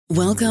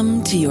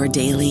Welcome to your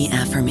daily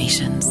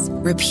affirmations.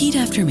 Repeat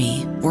after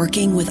me.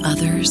 Working with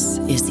others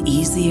is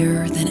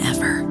easier than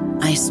ever.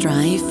 I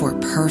strive for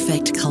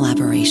perfect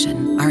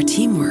collaboration. Our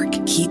teamwork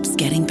keeps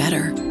getting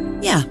better.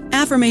 Yeah,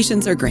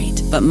 affirmations are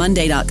great, but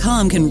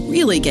Monday.com can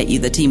really get you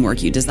the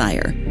teamwork you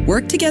desire.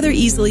 Work together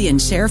easily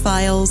and share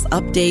files,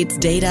 updates,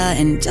 data,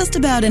 and just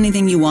about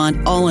anything you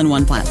want all in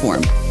one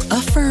platform.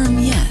 Affirm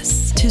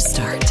yes to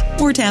start,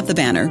 or tap the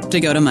banner to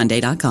go to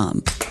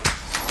Monday.com.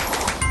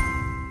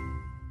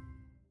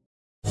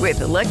 With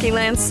the Lucky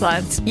Land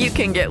Slots, you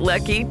can get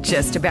lucky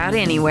just about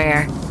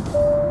anywhere.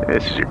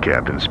 This is your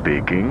captain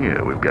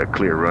speaking. We've got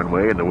clear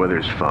runway and the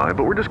weather's fine,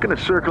 but we're just going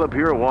to circle up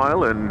here a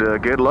while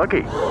and get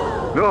lucky.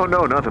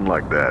 No, nothing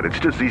like that. It's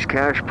just these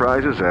cash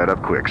prizes add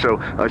up quick. So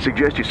I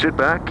suggest you sit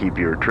back, keep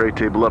your tray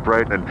table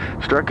upright, and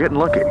start getting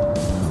lucky.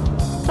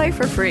 Play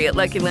for free at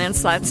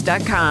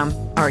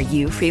LuckyLandSlots.com. Are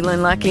you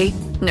feeling lucky?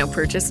 No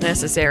purchase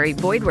necessary.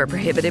 Void where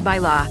prohibited by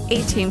law.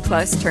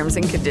 18+ terms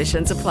and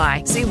conditions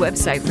apply. See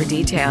website for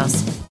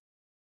details.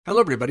 Hello,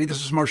 everybody.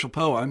 This is Marshall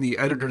Poe. I'm the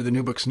editor of the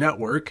New Books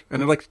Network,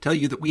 and I'd like to tell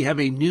you that we have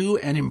a new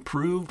and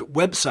improved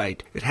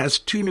website. It has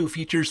 2 new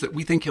features that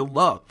we think you'll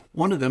love.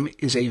 One of them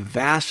is a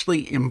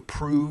vastly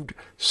improved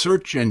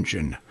search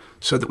engine,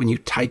 so that when you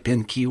type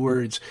in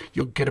keywords,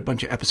 you'll get a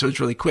bunch of episodes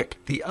really quick.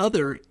 The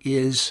other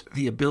is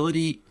the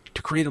ability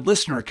to create a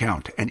listener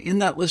account. And in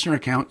that listener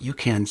account, you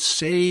can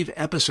save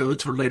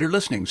episodes for later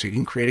listening. So you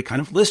can create a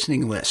kind of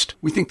listening list.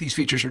 We think these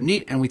features are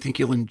neat and we think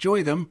you'll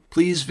enjoy them.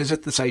 Please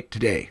visit the site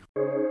today.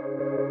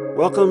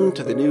 Welcome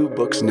to the New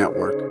Books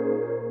Network.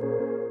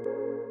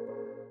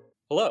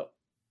 Hello,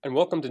 and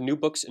welcome to New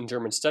Books in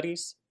German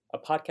Studies, a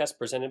podcast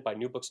presented by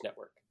New Books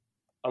Network.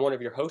 I'm one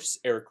of your hosts,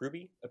 Eric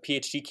Ruby, a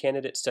PhD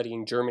candidate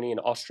studying Germany and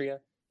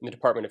Austria in the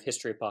Department of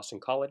History at Boston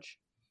College.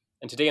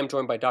 And today I'm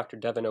joined by Dr.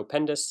 Devin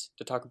Pendas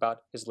to talk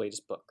about his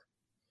latest book.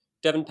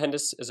 Devin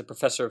Pendas is a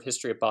professor of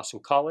history at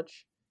Boston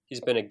College. He's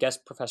been a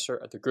guest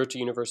professor at the Goethe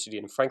University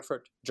in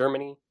Frankfurt,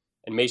 Germany,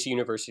 and Meiji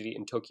University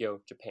in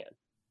Tokyo, Japan.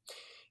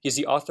 He's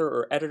the author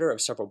or editor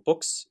of several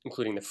books,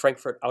 including the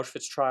Frankfurt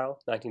Auschwitz Trial,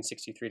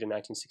 1963 to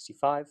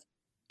 1965,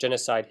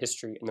 Genocide,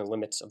 History, and the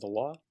Limits of the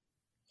Law,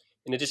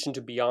 in addition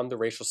to Beyond the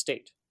Racial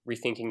State,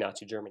 Rethinking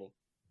Nazi Germany.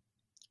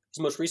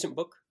 His most recent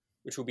book,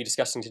 which we'll be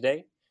discussing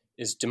today,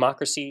 is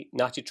Democracy,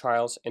 Nazi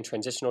Trials, and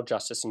Transitional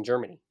Justice in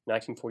Germany,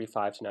 1945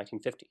 to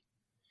 1950.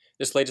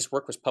 This latest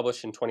work was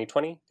published in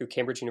 2020 through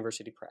Cambridge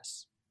University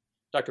Press.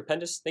 Dr.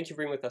 Pendas, thank you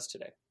for being with us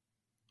today.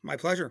 My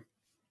pleasure.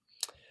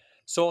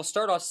 So I'll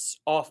start us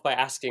off by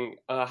asking,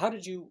 how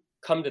did you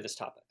come to this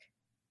topic?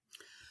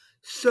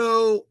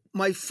 So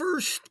my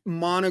first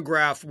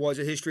monograph was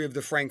a history of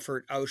the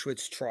Frankfurt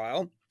Auschwitz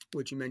trial,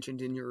 which you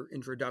mentioned in your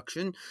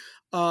introduction.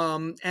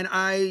 And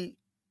I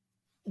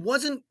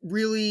wasn't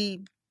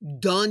really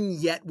done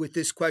yet with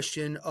this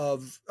question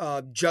of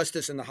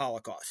justice in the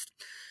Holocaust.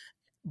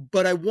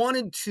 But I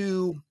wanted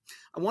to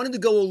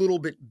go a little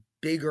bit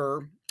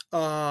bigger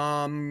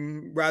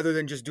rather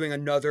than just doing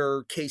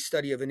another case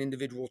study of an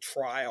individual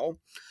trial.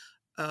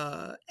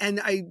 And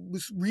I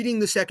was reading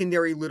the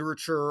secondary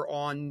literature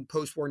on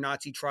post-war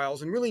Nazi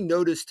trials and really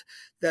noticed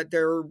that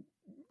there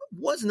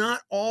was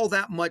not all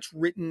that much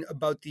written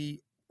about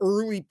the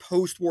early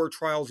post-war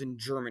trials in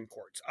German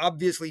courts.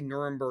 Obviously,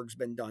 Nuremberg's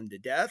been done to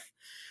death,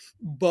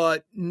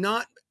 but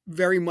not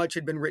very much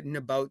had been written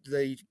about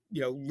the,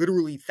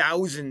 literally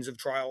thousands of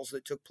trials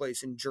that took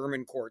place in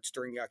German courts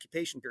during the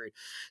occupation period.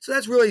 So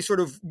that's really sort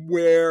of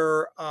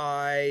where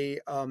I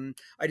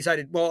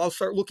decided, well, I'll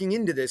start looking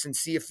into this and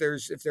see if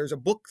there's a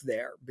book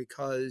there,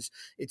 because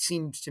it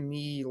seems to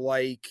me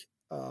like,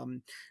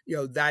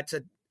 that's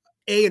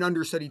an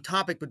understudied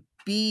topic, but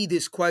B,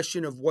 this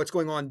question of what's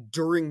going on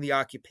during the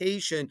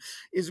occupation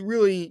is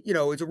really,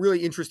 it's a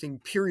really interesting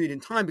period in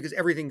time because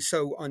everything's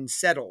so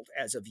unsettled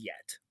as of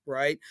yet,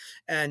 right?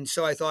 And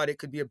so I thought it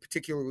could be a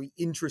particularly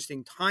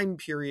interesting time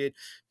period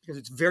because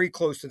it's very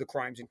close to the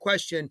crimes in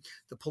question.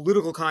 The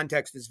political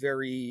context is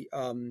very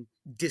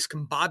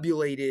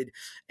discombobulated,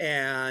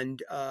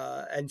 and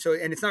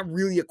it's not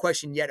really a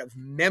question yet of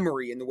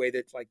memory in the way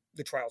that like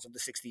the trials of the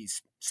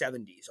 60s,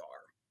 70s are.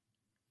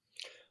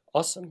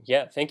 Awesome.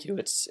 Yeah, thank you.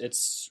 It's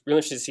really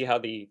interesting to see how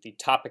the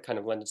topic kind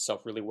of lends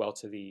itself really well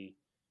to the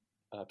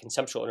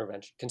conceptual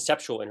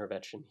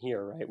intervention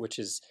here, right? Which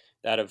is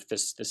that of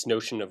this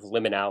notion of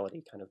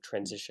liminality, kind of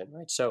transition,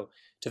 right? So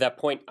to that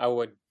point, I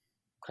would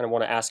kind of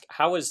want to ask,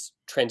 how has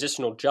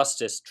transitional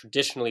justice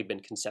traditionally been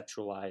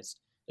conceptualized,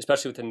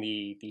 especially within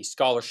the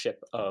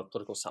scholarship of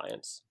political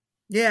science?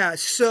 Yeah.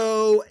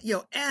 So,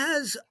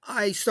 as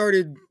I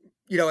started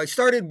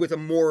with a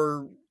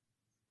more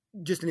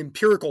just an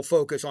empirical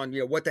focus on,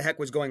 what the heck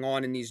was going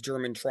on in these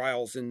German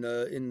trials in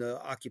the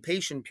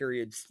occupation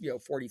period,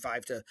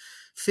 45 to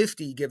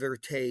 50, give or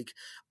take.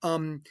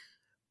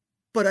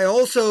 But I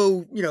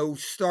also,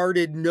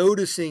 started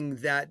noticing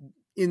that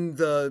in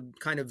the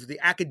kind of the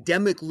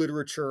academic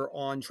literature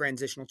on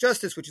transitional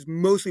justice, which has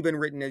mostly been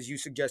written, as you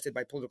suggested,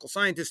 by political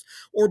scientists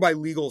or by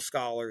legal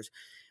scholars,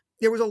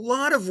 there was a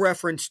lot of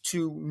reference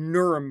to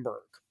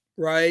Nuremberg,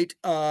 right?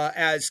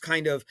 As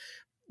kind of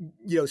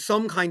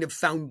some kind of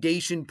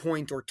foundation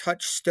point or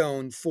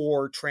touchstone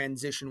for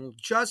transitional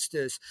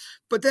justice,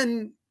 but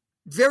then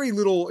very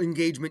little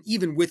engagement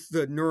even with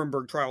the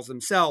Nuremberg trials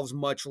themselves,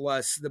 much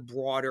less the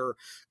broader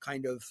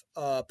kind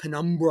of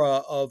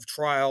penumbra of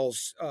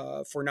trials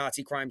for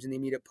Nazi crimes in the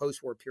immediate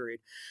post-war period.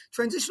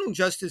 Transitional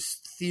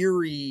justice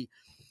theory,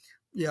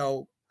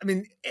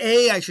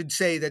 I should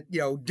say that,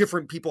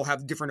 different people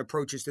have different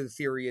approaches to the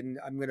theory, and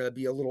I'm going to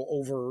be a little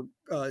over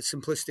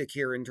simplistic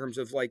here in terms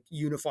of like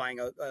unifying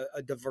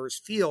a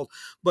diverse field.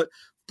 But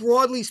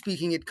broadly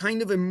speaking, it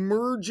kind of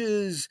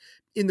emerges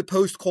in the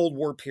post-Cold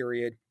War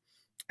period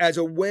as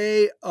a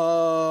way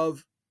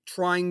of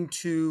trying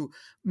to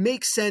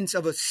make sense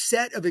of a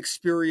set of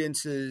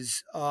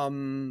experiences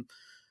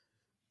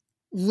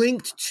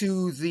linked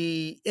to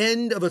the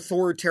end of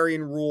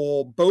authoritarian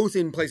rule, both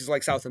in places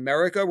like South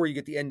America, where you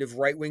get the end of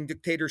right-wing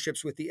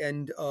dictatorships with the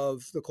end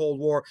of the Cold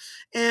War,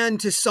 and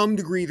to some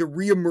degree the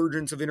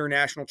reemergence of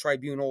international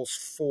tribunals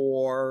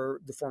for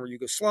the former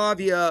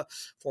Yugoslavia,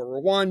 for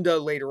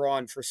Rwanda, later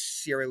on for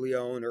Sierra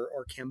Leone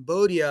or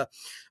Cambodia,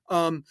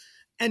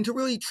 and to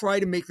really try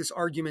to make this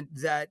argument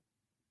that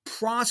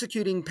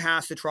prosecuting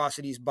past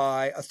atrocities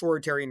by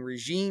authoritarian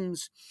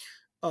regimes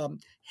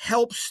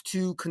helps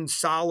to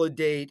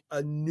consolidate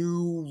a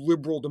new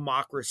liberal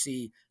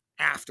democracy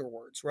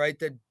afterwards, right?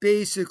 That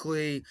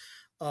basically,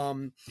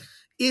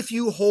 if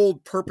you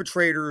hold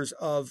perpetrators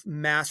of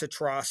mass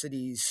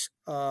atrocities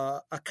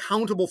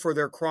accountable for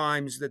their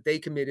crimes that they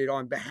committed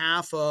on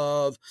behalf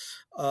of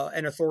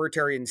an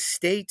authoritarian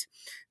state,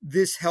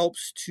 this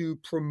helps to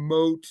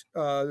promote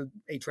a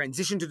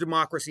transition to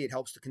democracy. It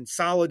helps to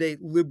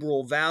consolidate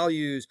liberal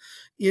values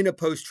in a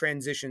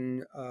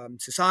post-transition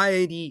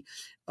society.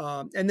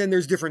 And then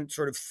there's different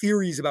sort of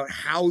theories about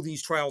how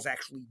these trials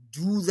actually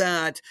do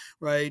that,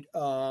 right?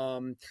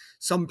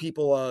 Some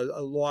people,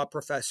 a law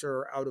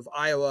professor out of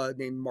Iowa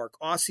named Mark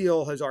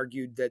Ossiel has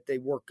argued that they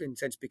work in a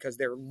sense because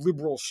they're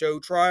liberal show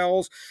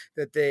trials,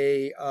 that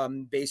they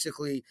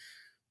basically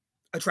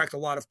attract a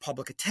lot of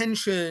public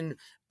attention,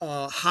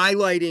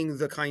 highlighting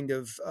the kind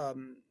of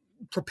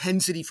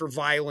propensity for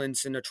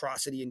violence and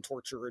atrocity and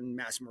torture and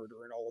mass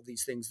murder and all of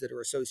these things that are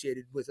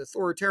associated with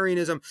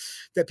authoritarianism,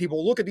 that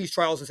people look at these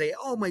trials and say,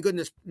 oh my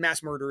goodness,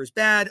 mass murder is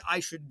bad. I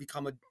should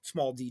become a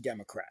small d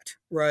Democrat,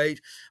 right?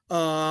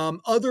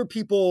 Other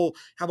people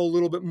have a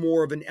little bit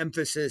more of an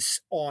emphasis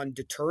on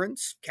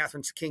deterrence.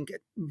 Catherine Skink,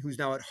 who's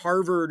now at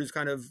Harvard, is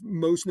kind of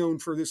most known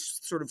for this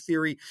sort of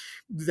theory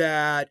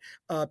that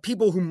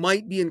people who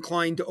might be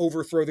inclined to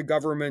overthrow the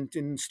government,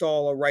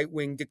 install a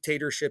right-wing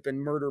dictatorship, and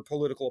murder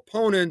political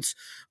opponents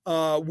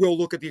will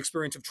look at the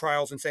experience of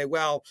trials and say,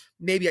 well,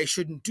 maybe I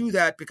shouldn't do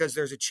that because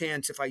there's a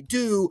chance if I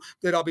do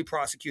that I'll be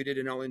prosecuted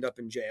and I'll end up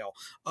in jail.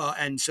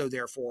 And so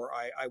therefore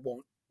I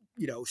won't,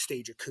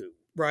 stage a coup,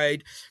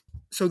 right?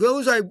 So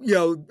those are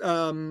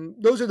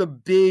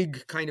the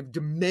big kind of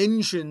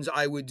dimensions,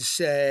 I would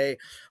say,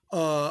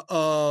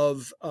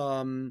 of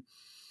the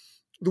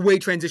way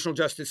transitional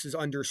justice is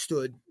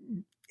understood.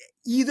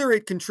 Either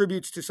it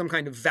contributes to some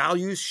kind of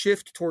values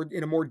shift toward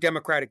in a more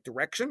democratic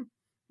direction,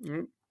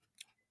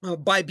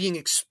 by being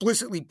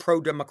explicitly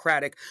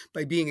pro-democratic,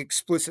 by being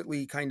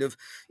explicitly kind of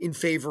in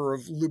favor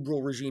of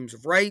liberal regimes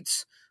of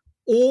rights,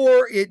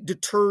 or it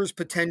deters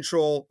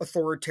potential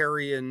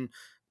authoritarian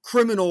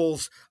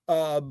criminals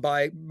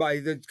by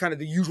the kind of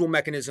the usual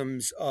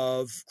mechanisms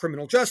of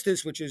criminal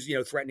justice, which is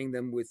threatening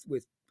them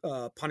with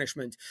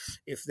punishment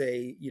if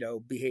they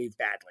behave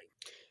badly.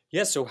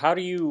 Yeah. So how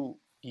do you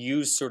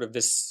use sort of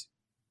this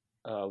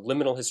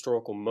liminal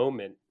historical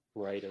moment,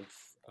 right,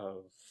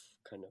 of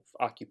kind of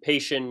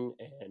occupation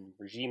and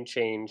regime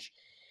change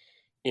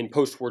in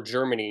post-war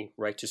Germany,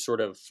 right, to sort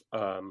of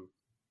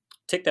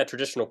take that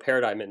traditional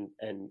paradigm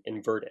and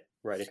invert it,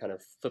 right, and kind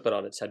of flip it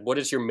on its head? What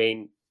is your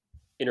main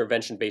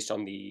intervention based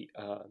on the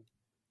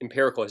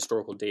empirical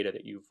historical data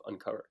that you've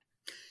uncovered?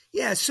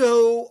 Yeah,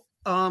 so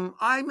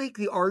I make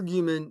the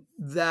argument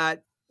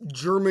that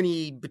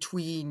Germany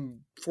between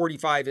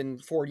 45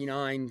 and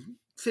 49,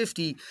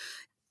 50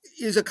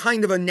 is a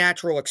kind of a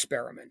natural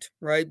experiment,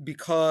 right?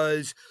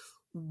 Because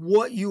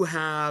what you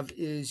have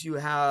is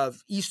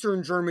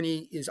Eastern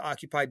Germany is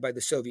occupied by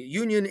the Soviet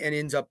Union and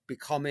ends up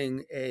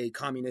becoming a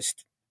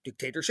communist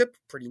dictatorship,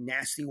 pretty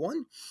nasty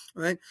one,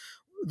 right?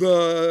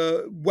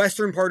 The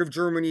western part of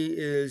Germany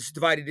is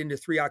divided into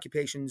 3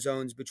 occupation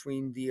zones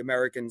between the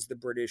Americans, the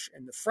British,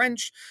 and the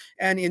French,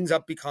 and ends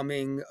up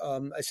becoming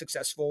a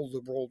successful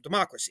liberal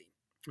democracy,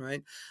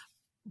 right?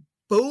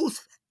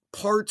 Both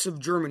parts of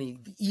Germany,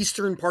 the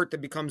eastern part that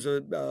becomes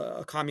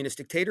a communist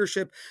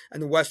dictatorship and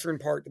the western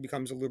part that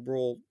becomes a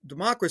liberal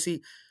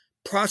democracy,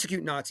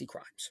 prosecute Nazi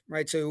crimes,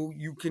 right? So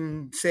you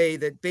can say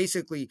that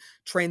basically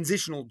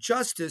transitional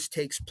justice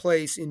takes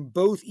place in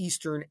both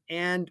Eastern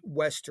and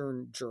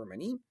Western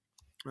Germany,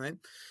 right?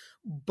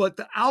 But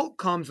the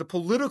outcomes, the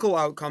political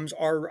outcomes,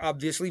 are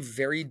obviously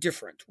very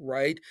different,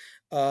 right?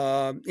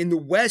 In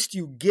the West,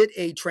 you get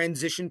a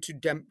transition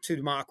to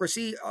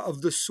democracy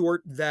of the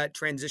sort that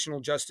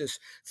transitional justice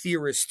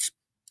theorists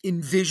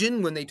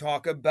envision when they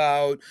talk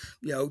about,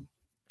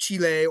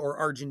 Chile or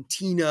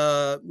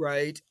Argentina,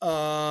 right?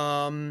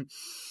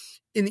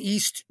 In the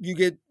East, you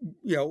get,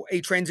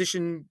 a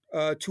transition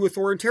to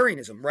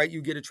authoritarianism, right?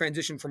 You get a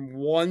transition from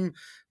one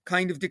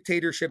kind of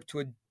dictatorship to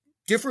a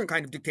different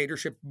kind of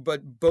dictatorship,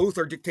 but both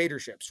are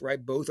dictatorships,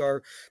 right? Both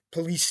are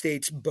police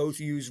states, both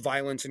use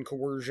violence and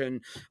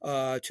coercion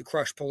to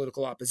crush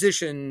political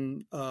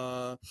opposition.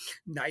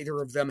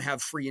 Neither of them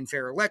have free and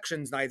fair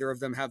elections. Neither of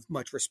them have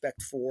much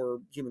respect for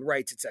human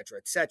rights,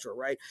 et cetera,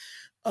 right?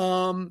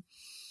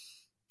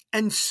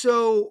 And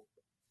so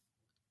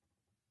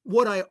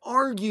what I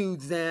argue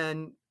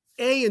then,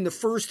 in the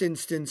first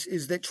instance,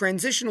 is that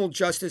transitional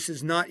justice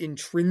is not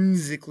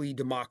intrinsically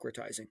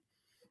democratizing,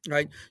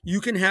 right?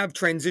 You can have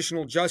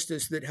transitional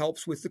justice that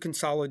helps with the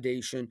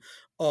consolidation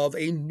of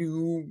a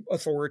new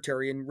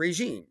authoritarian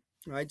regime,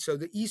 right? So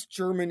the East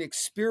German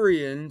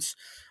experience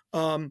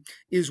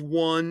is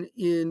one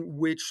in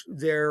which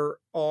there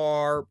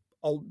are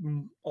a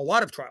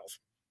lot of trials,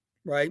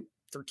 right?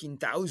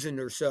 13,000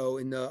 or so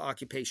in the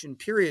occupation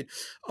period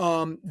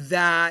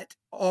that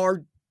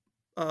are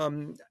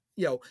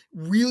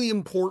really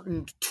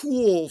important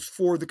tools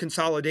for the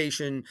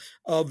consolidation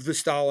of the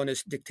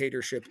Stalinist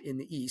dictatorship in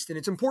the East. And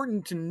it's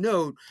important to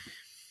note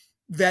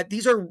that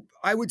these are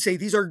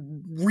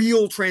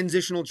real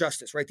transitional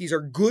justice, right? These are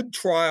good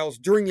trials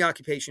during the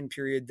occupation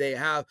period. They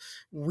have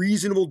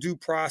reasonable due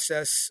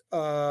process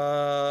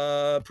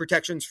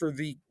protections for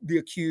the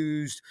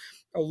accused.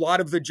 A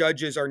lot of the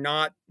judges are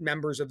not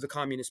members of the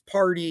Communist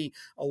Party.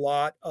 A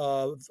lot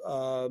of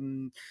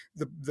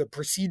the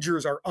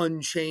procedures are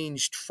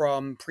unchanged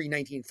from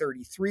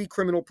pre-1933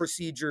 criminal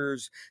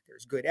procedures.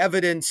 There's good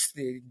evidence.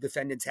 The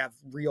defendants have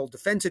real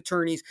defense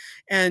attorneys.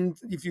 And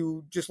if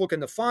you just look in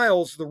the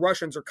files, the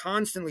Russians are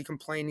constantly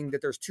complaining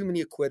that there's too many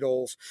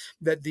acquittals,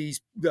 that the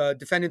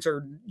defendants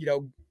are,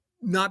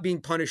 not being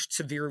punished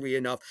severely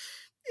enough.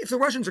 If the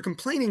Russians are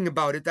complaining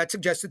about it, that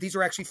suggests that these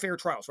are actually fair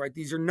trials, right?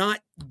 These are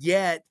not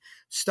yet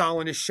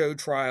Stalinist show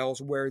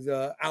trials where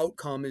the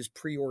outcome is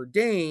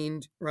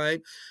preordained,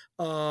 right?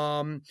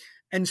 And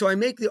so I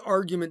make the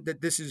argument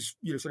that this is,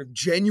 sort of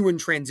genuine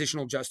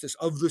transitional justice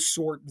of the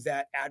sort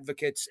that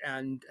advocates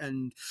and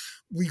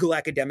legal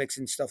academics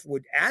and stuff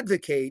would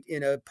advocate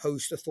in a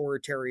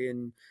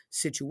post-authoritarian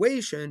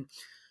situation.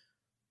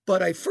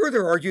 But I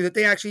further argue that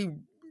they actually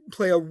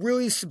play a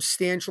really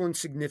substantial and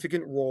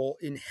significant role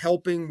in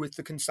helping with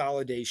the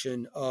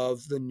consolidation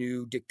of the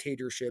new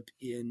dictatorship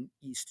in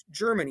East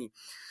Germany.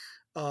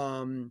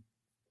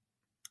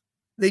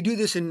 They do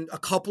this in a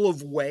couple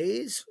of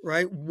ways,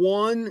 right?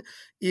 One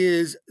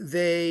is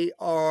they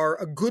are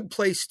a good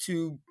place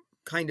to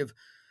kind of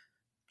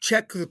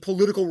check the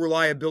political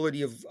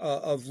reliability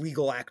of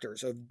legal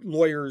actors, of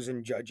lawyers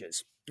and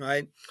judges,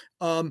 right?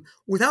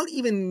 Without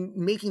even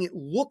making it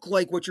look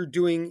like what you're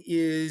doing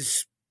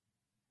is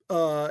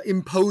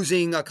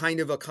imposing a kind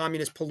of a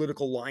communist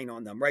political line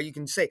on them, right? You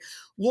can say,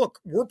 look,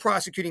 we're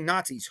prosecuting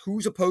Nazis.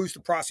 Who's opposed to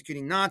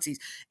prosecuting Nazis?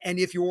 And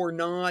if you're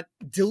not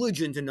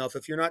diligent enough,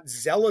 if you're not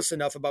zealous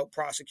enough about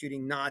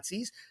prosecuting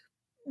Nazis,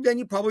 then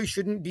you probably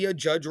shouldn't be a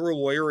judge or a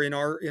lawyer in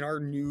our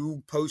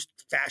new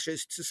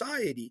post-fascist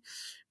society.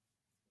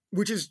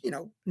 Which is,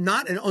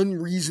 not an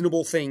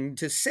unreasonable thing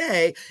to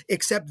say,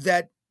 except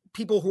that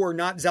people who are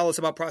not zealous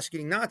about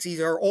prosecuting Nazis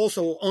are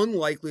also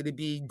unlikely to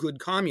be good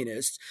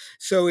communists.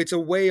 So it's a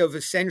way of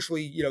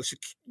essentially,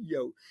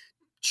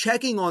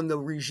 checking on the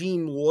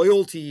regime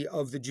loyalty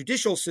of the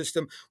judicial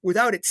system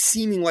without it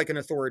seeming like an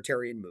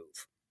authoritarian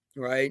move,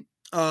 right?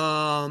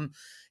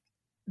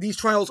 These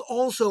trials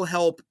also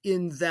help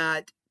in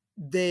that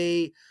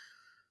they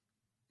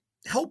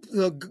help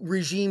the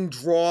regime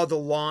draw the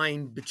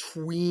line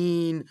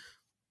between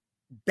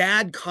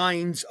bad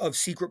kinds of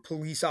secret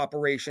police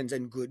operations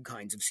and good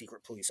kinds of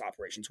secret police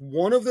operations.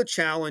 One of the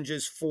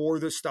challenges for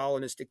the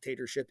Stalinist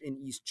dictatorship in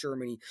East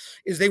Germany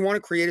is they want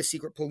to create a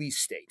secret police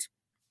state.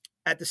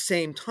 At the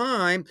same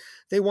time,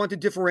 they want to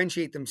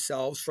differentiate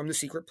themselves from the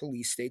secret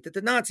police state that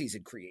the Nazis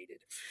had created.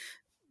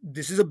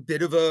 This is a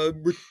bit of a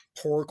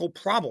rhetorical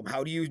problem.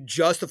 How do you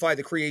justify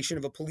the creation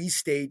of a police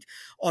state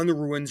on the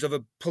ruins of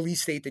a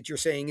police state that you're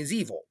saying is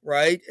evil,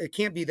 right? It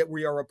can't be that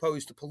we are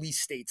opposed to police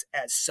states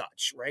as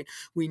such, right?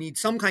 We need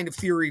some kind of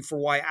theory for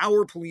why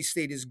our police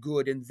state is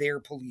good and their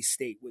police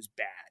state was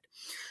bad.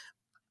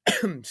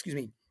 Excuse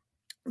me.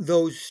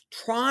 Those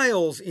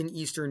trials in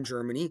Eastern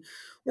Germany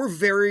were a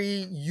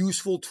very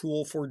useful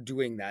tool for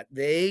doing that.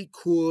 They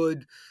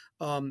could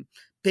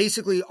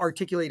basically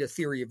articulate a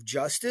theory of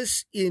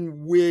justice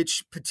in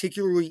which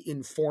particularly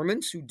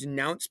informants who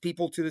denounce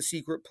people to the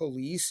secret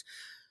police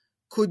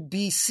could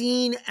be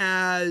seen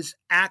as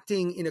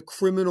acting in a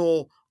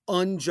criminal,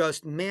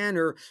 unjust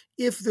manner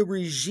if the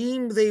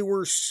regime they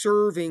were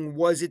serving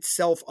was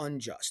itself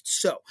unjust.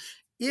 So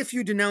if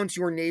you denounce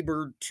your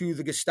neighbor to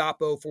the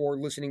Gestapo for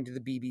listening to the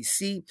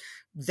BBC,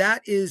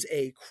 that is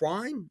a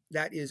crime.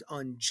 That is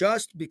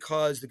unjust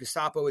because the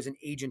Gestapo is an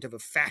agent of a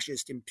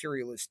fascist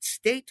imperialist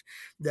state.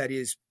 That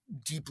is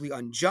deeply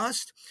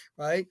unjust,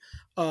 right?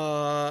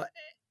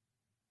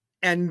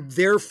 and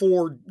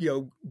therefore,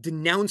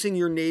 denouncing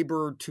your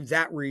neighbor to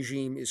that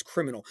regime is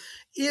criminal.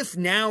 If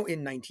now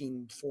in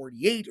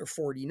 1948 or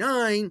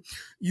 49,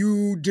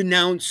 you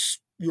denounce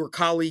your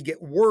colleague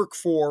at work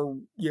for,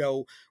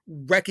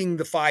 wrecking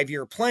the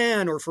 5-year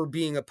plan, or for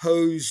being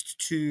opposed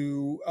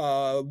to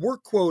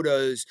work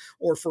quotas,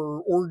 or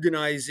for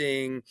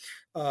organizing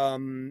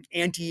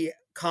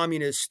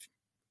anti-communist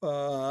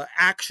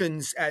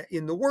actions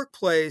in the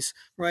workplace,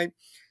 right?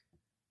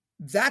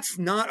 That's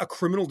not a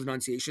criminal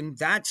denunciation.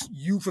 That's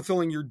you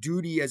fulfilling your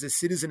duty as a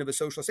citizen of a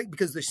socialist state,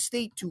 because the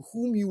state to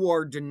whom you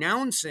are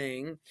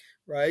denouncing,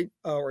 right,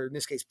 or in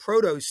this case,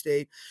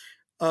 proto-state,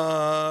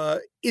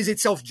 is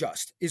itself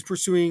just, is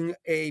pursuing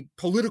a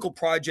political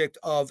project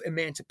of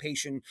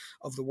emancipation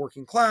of the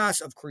working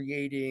class, of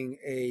creating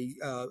a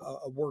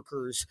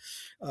workers'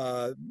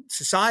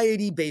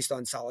 society based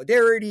on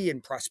solidarity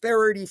and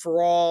prosperity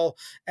for all,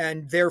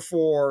 and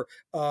therefore,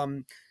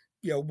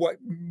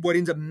 what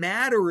ends up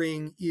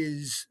mattering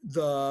is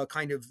the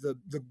kind of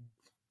the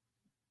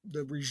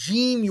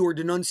regime your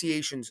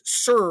denunciations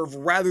serve,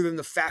 rather than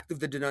the fact of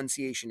the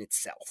denunciation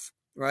itself.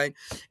 Right.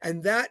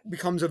 And that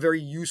becomes a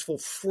very useful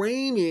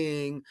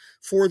framing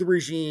for the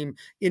regime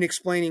in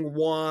explaining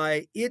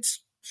why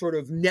its sort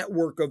of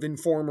network of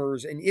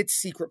informers and its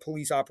secret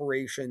police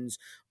operations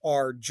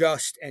are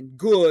just and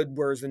good,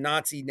 whereas the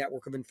Nazi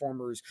network of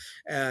informers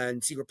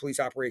and secret police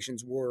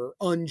operations were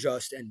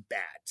unjust and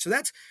bad. So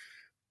that's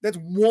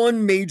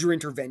one major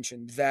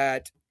intervention,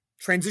 that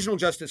transitional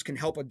justice can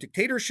help a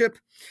dictatorship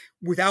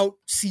without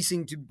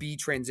ceasing to be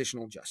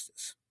transitional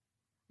justice.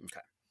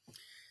 Okay.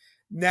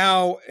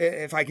 Now,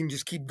 if I can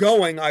just keep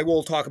going, I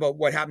will talk about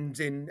what happens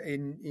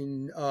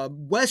in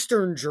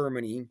Western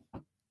Germany.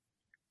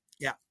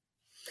 Yeah.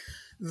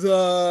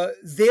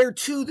 There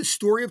too, the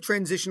story of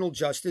transitional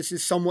justice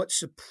is somewhat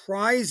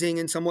surprising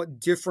and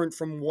somewhat different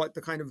from what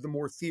the kind of the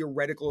more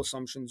theoretical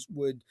assumptions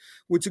would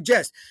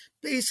suggest.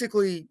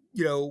 Basically,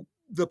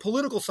 the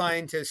political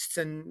scientists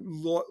and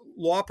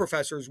law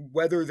professors,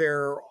 whether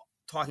they're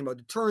talking about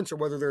deterrence or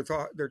whether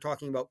they're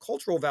talking about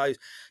cultural values,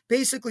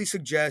 basically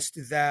suggest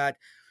that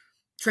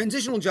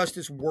transitional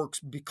justice works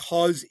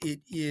because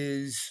it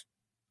is,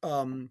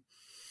 done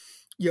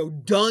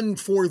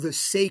for the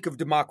sake of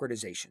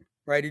democratization,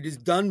 right? It is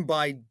done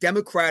by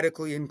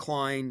democratically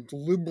inclined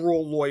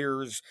liberal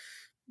lawyers,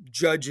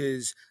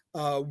 judges,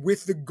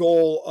 with the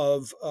goal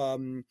of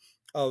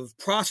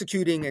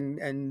prosecuting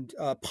and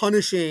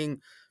punishing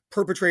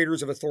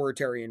perpetrators of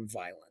authoritarian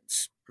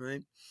violence,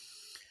 right?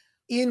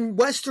 In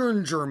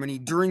Western Germany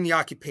during the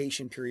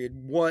occupation period,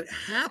 what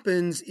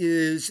happens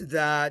is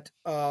that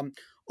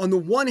on the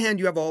one hand,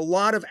 you have a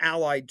lot of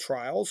Allied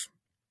trials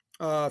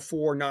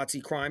for Nazi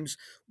crimes,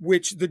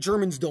 which the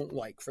Germans don't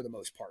like for the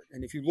most part.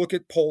 And if you look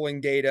at polling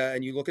data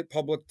and you look at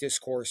public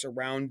discourse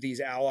around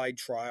these Allied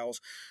trials,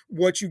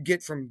 what you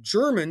get from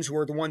Germans, who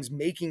are the ones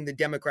making the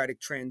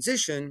democratic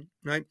transition,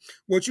 right?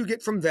 What you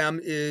get from them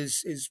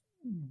is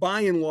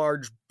by and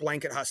large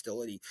blanket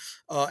hostility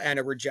and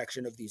a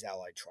rejection of these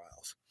Allied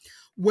trials.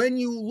 When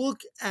you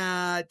look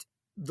at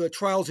the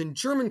trials in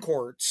German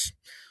courts,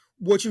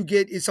 what you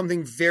get is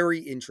something very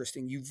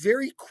interesting. You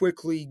very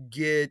quickly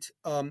get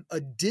a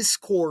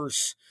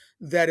discourse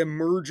that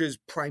emerges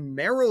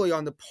primarily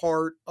on the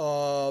part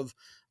of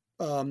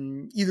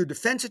either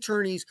defense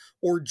attorneys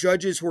or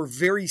judges who are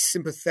very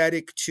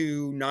sympathetic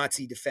to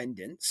Nazi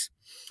defendants,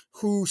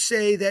 who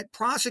say that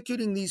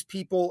prosecuting these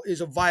people is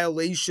a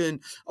violation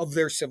of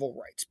their civil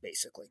rights,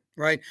 basically,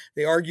 right?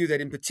 They argue that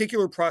in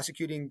particular,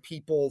 prosecuting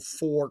people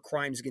for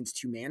crimes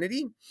against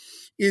humanity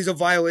is a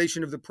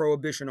violation of the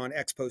prohibition on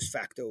ex post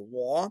facto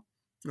law,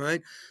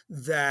 right?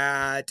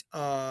 That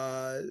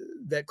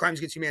crimes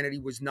against humanity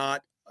was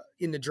not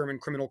in the German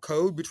criminal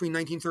code between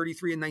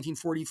 1933 and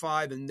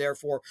 1945, and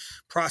therefore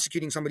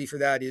prosecuting somebody for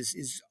that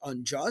is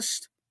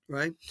unjust,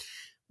 right?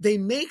 They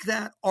make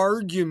that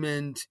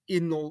argument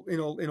in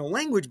a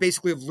language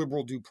basically of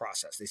liberal due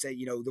process. They say,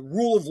 the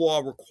rule of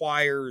law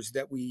requires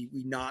that we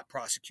not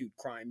prosecute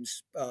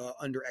crimes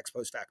under ex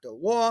post facto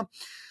law.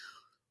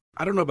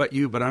 I don't know about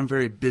you, but I'm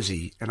very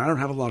busy and I don't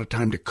have a lot of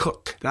time to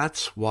cook.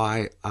 That's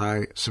why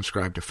I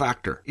subscribe to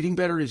Factor. Eating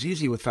better is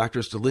easy with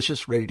Factor's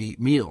delicious, ready-to-eat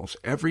meals.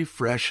 Every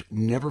fresh,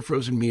 never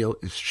frozen meal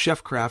is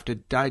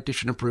chef-crafted,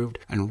 dietitian approved,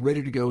 and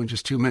ready to go in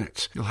just 2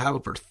 minutes. You'll have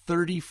over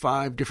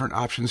 35 different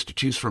options to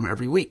choose from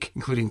every week,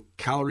 including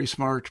Calorie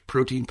Smart,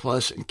 Protein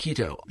Plus, and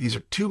Keto. These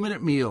are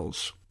 2-minute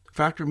meals.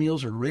 Factor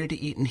meals are ready to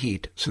eat and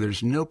heat, so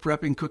there's no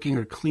prepping, cooking,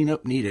 or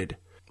cleanup needed.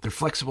 They're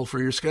flexible for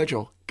your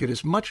schedule. Get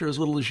as much or as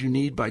little as you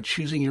need by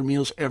choosing your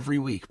meals every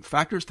week.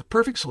 Factor is the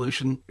perfect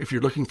solution if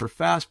you're looking for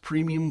fast,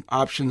 premium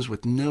options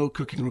with no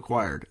cooking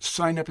required.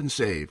 Sign up and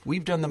save.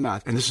 We've done the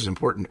math, and this is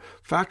important.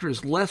 Factor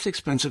is less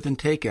expensive than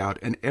takeout,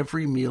 and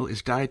every meal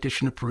is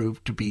dietitian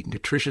approved to be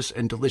nutritious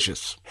and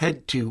delicious.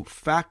 Head to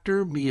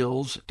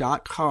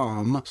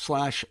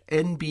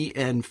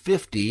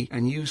factormeals.com/NBN50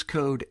 and use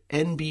code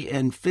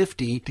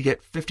NBN50 to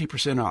get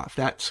 50% off.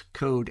 That's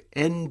code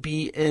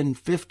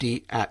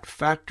NBN50 at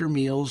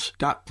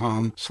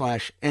factormeals.com/NBN50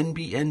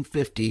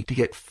 to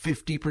get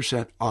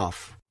 50%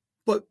 off.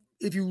 But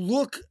if you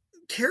look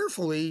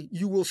carefully,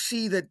 you will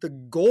see that the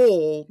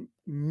goal,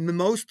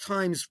 most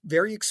times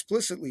very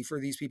explicitly for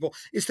these people,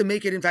 is to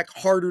make it, in fact,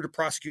 harder to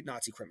prosecute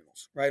Nazi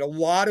criminals, right? A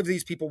lot of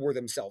these people were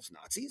themselves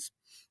Nazis.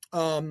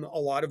 A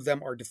lot of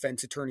them are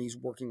defense attorneys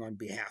working on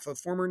behalf of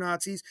former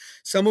Nazis.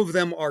 Some of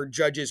them are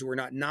judges who are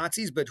not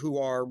Nazis, but who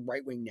are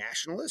right-wing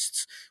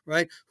nationalists,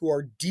 right? Who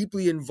are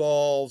deeply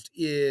involved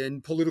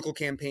in political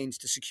campaigns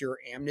to secure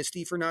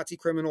amnesty for Nazi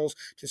criminals,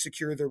 to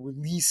secure the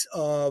release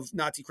of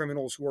Nazi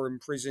criminals who are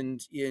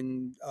imprisoned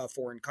in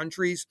foreign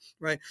countries,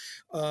 right?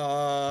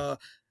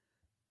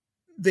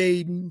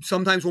 They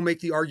sometimes will make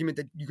the argument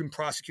that you can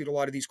prosecute a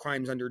lot of these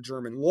crimes under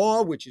German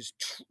law, which is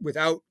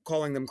without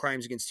calling them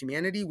crimes against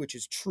humanity, which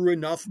is true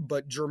enough,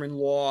 but German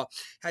law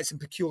has some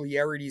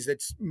peculiarities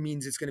that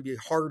means it's going to be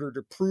harder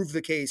to prove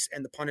the case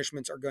and the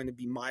punishments are going to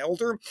be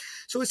milder.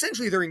 So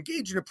essentially, they're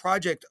engaged in a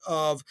project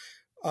of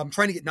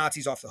trying to get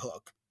Nazis off the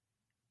hook,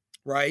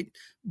 right?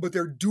 But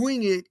they're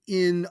doing it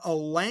in a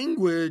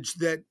language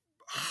that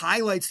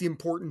highlights the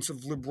importance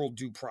of liberal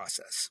due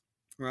process,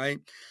 right?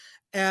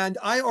 And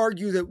I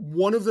argue that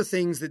one of the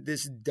things that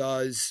this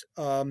does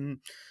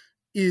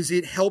is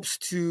it helps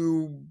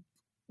to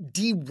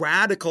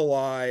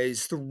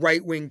de-radicalize the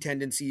right-wing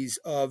tendencies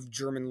of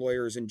German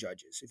lawyers and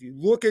judges. If you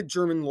look at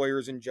German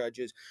lawyers and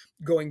judges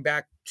going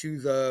back to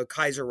the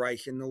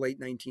Kaiserreich in the late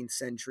 19th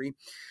century,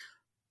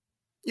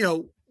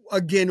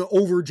 again,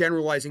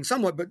 overgeneralizing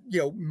somewhat, but,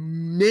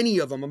 many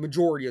of them,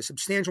 a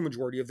substantial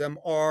majority of them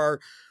are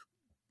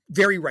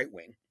very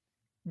right-wing.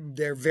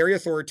 They're very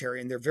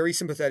authoritarian. They're very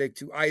sympathetic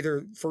to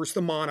either first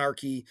the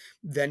monarchy,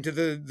 then to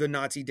the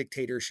Nazi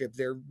dictatorship.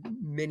 They're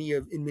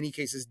in many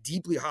cases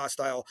deeply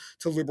hostile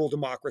to liberal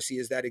democracy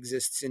as that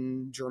exists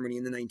in Germany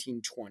in the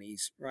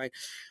 1920s, right?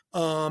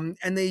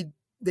 And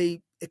they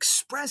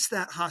express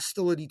that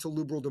hostility to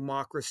liberal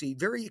democracy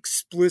very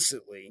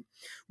explicitly,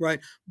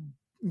 right,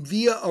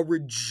 via a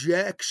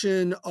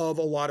rejection of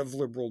a lot of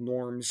liberal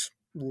norms,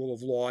 rule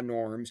of law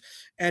norms,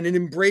 and an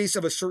embrace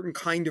of a certain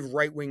kind of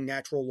right-wing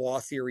natural law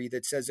theory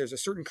that says there's a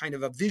certain kind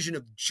of a vision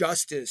of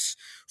justice,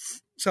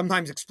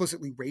 sometimes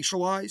explicitly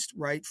racialized,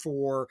 right,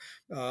 for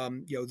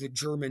the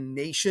German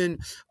nation,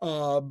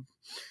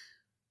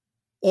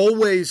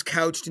 always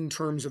couched in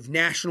terms of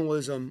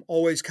nationalism,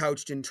 always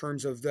couched in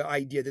terms of the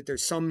idea that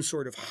there's some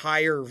sort of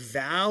higher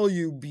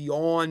value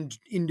beyond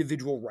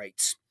individual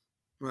rights,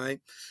 right?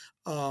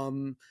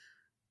 And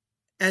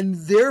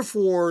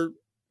therefore,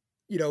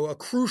 a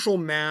crucial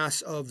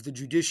mass of the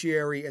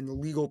judiciary and the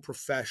legal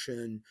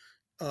profession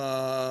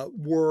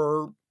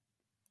were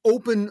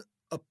open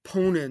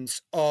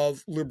opponents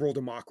of liberal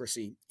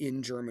democracy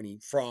in Germany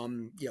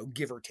from,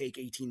 give or take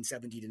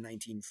 1870 to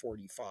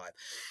 1945.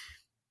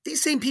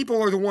 These same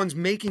people are the ones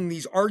making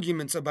these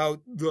arguments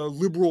about the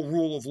liberal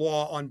rule of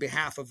law on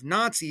behalf of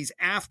Nazis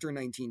after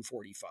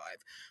 1945.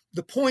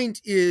 The point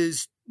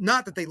is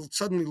not that they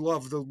suddenly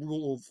love the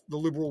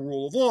liberal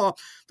rule of law.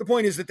 The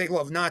point is that they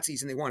love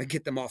Nazis and they want to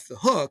get them off the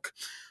hook.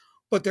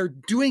 But they're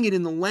doing it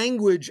in the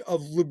language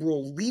of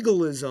liberal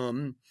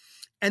legalism,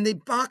 and they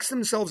box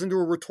themselves into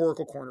a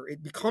rhetorical corner.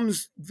 It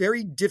becomes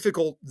very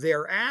difficult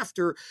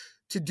thereafter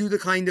to do the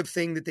kind of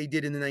thing that they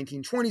did in the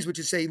 1920s, which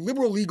is say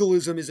liberal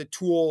legalism is a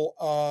tool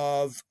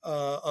of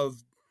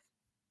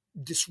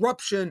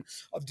disruption,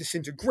 of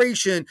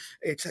disintegration.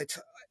 It's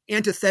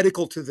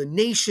antithetical to the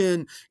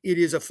nation. It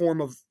is a form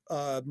of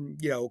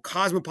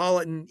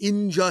cosmopolitan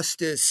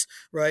injustice,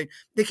 right?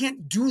 They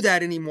can't do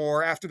that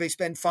anymore after they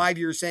spend 5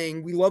 years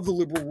saying we love the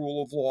liberal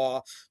rule of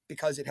law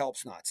because it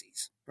helps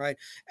Nazis, right?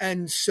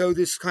 And so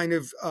this kind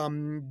of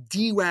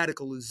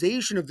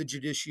de-radicalization of the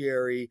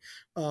judiciary,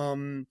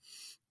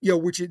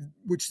 which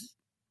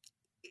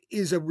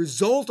is a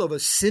result of a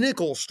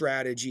cynical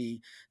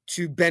strategy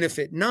to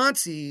benefit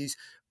Nazis,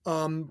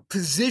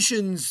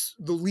 positions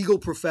the legal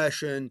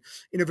profession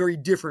in a very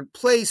different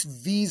place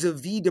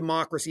vis-a-vis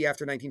democracy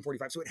after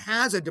 1945. So it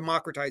has a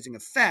democratizing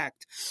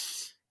effect,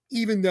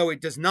 even though it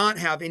does not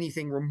have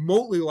anything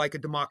remotely like a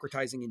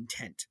democratizing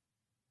intent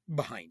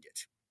behind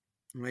it,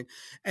 right?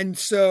 And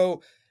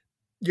so,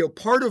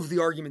 part of the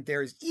argument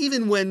there is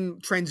even when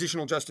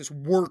transitional justice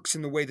works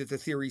in the way that the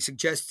theory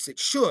suggests it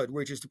should,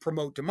 which is to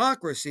promote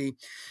democracy,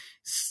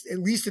 at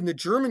least in the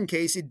German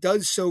case, it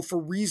does so for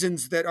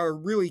reasons that are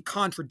really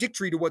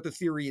contradictory to what the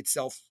theory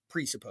itself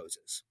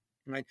presupposes,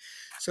 right?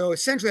 So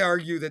essentially I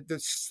argue that the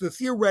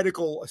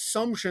theoretical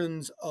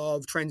assumptions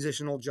of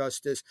transitional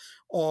justice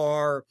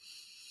are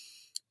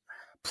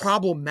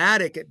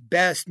problematic at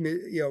best,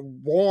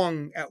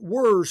 wrong at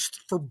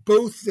worst for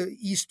both the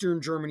Eastern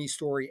Germany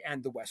story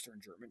and the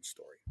Western German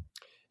story.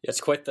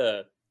 It's quite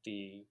the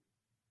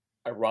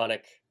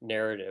ironic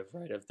narrative,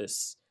 right, of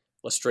this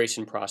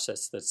lustration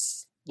process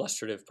that's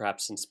lustrative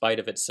perhaps in spite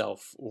of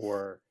itself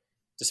or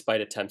despite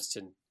attempts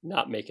to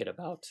not make it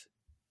about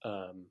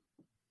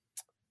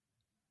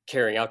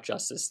carrying out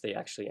justice. They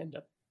actually end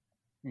up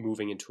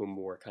moving into a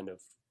more kind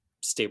of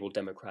stable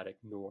democratic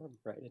norm,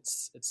 right?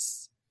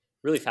 It's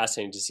really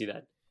fascinating to see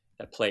that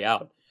play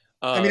out.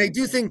 I mean, I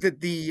do think that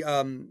the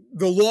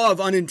law of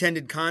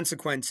unintended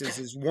consequences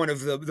is one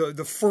of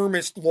the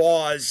firmest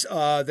laws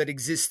that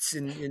exists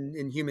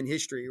in human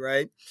history,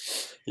 right?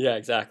 Yeah,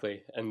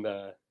 exactly. And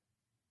the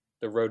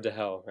road to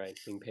hell, right?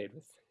 Being paid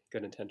with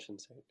good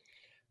intentions. Right?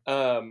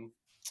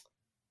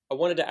 I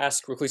wanted to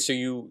ask quickly. So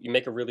you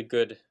make a really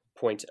good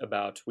point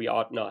about we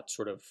ought not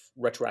sort of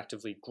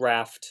retroactively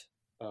graft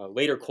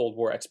later Cold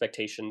War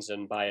expectations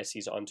and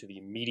biases onto the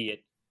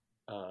immediate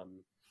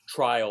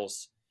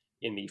trials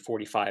in the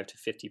 45 to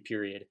 50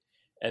 period.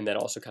 And that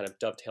also kind of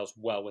dovetails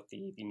well with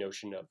the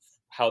notion of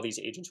how these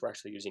agents were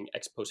actually using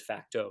ex post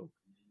facto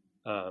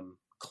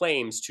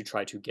claims to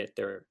try to get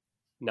their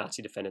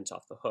Nazi defendants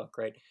off the hook,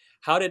 right?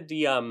 How did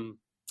the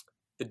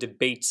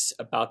debates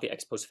about the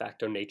ex post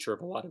facto nature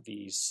of a lot of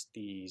these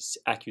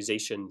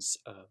accusations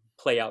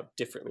play out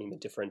differently in the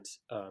different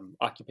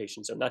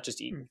occupations, so not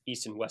just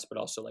East and West, but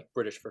also like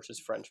British versus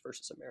French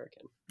versus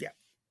American?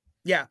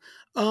 Yeah.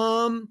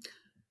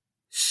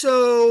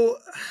 So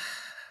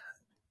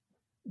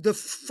the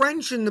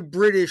French and the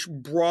British,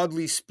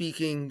 broadly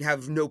speaking,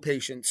 have no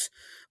patience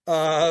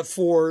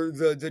for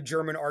the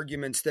German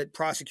arguments that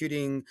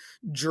prosecuting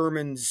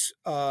Germans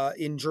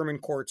in German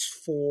courts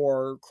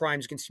for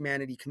crimes against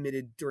humanity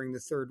committed during the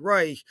Third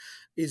Reich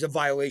is a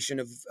violation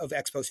of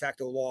ex post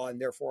facto law, and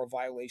therefore a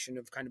violation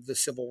of kind of the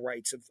civil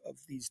rights of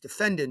these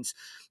defendants.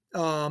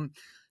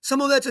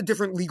 Some of that's a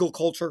different legal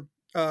culture.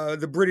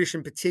 The British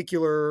in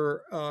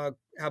particular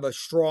have a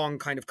strong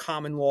kind of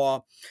common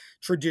law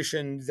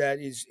tradition that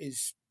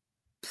is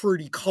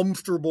pretty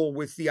comfortable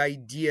with the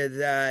idea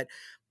that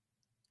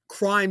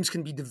crimes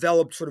can be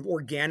developed sort of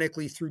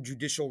organically through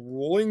judicial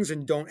rulings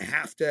and don't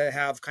have to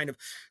have kind of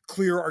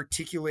clear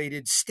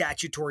articulated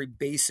statutory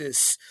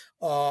basis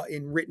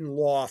in written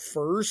law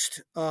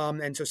first.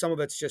 And so some of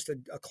it's just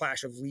a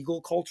clash of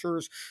legal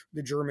cultures.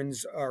 The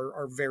Germans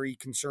are very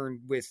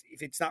concerned with,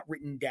 if it's not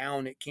written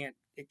down, it can't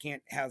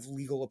have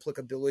legal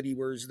applicability,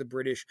 whereas the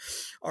British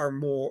are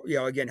more,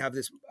 again, have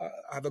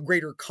a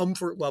greater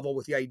comfort level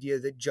with the idea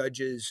that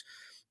judges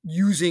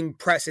using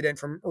precedent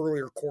from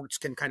earlier courts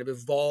can kind of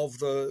evolve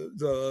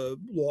the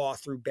law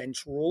through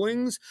bench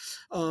rulings.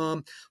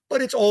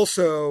 But it's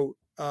also,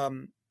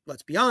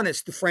 let's be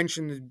honest, the French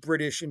and the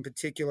British in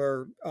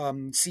particular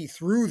see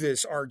through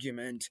this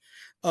argument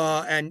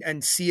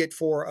and see it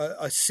for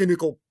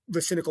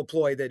the cynical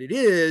ploy that it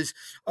is,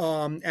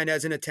 and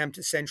as an attempt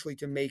essentially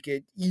to make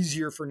it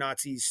easier for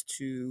Nazis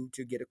to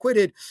get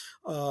acquitted,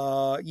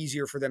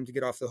 easier for them to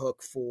get off the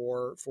hook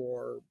for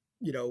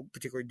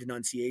particularly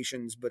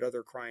denunciations, but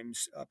other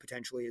crimes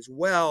potentially as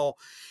well.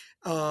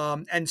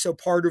 And so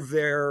part of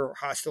their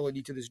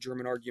hostility to this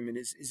German argument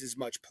is as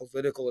much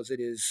political as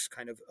it is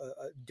kind of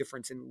a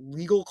difference in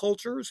legal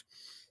cultures.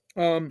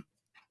 The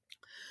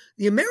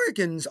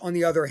Americans, on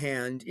the other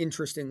hand,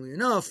 interestingly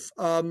enough,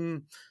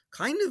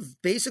 kind of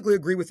basically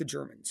agree with the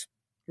Germans,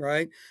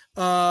 right?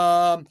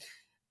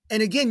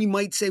 And again, you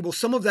might say, well,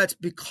 some of that's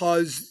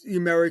because the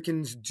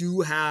Americans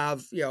do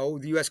have, the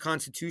U.S.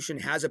 Constitution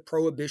has a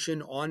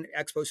prohibition on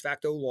ex post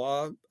facto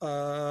law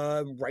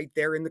right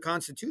there in the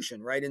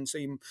Constitution, right? And so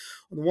on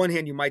the one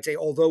hand, you might say,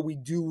 although we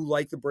do,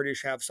 like the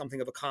British, have something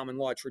of a common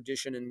law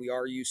tradition and we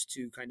are used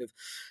to kind of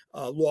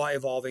law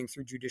evolving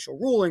through judicial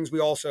rulings, we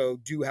also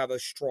do have a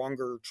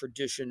stronger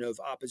tradition of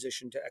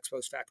opposition to ex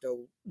post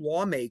facto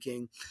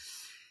lawmaking.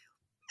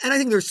 And I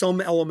think there's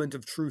some element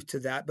of truth to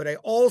that, but I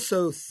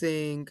also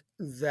think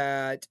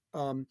that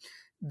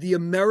the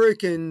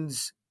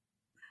Americans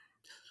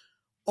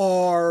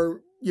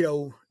are,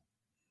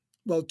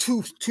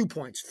 two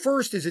points.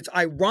 First is it's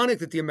ironic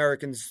that the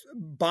Americans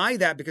buy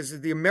that,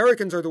 because the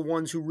Americans are the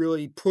ones who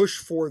really push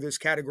for this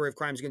category of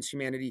crimes against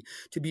humanity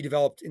to be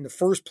developed in the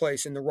first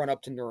place in the run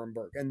up to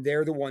Nuremberg. And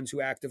they're the ones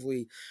who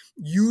actively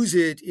use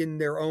it in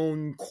their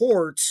own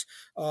courts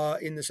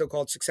in the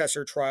so-called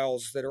successor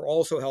trials that are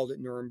also held at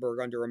Nuremberg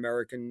under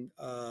American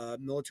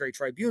military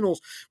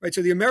tribunals, right?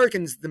 So the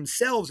Americans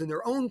themselves in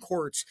their own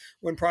courts,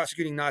 when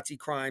prosecuting Nazi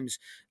crimes,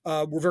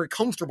 were very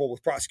comfortable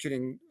with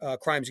prosecuting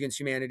crimes against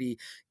humanity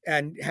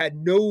and had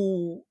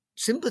no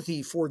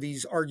sympathy for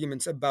these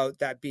arguments about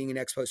that being an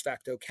ex post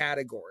facto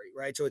category,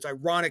 right? So it's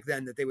ironic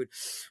then that they would,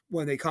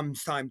 when they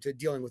comes time to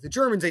dealing with the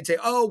Germans, they'd say,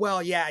 oh,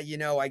 well, yeah,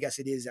 I guess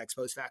it is ex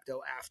post facto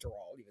after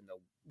all, even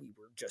though we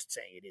were just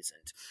saying it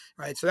isn't,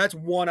 right? So that's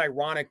one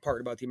ironic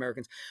part about the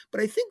Americans.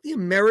 But I think the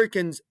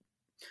Americans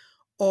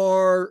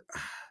are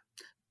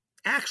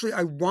actually,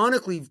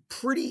 ironically,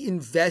 pretty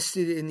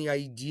invested in the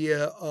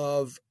idea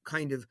of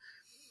kind of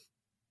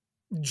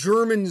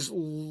Germans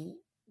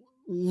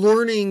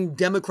learning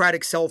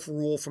democratic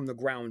self-rule from the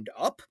ground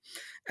up.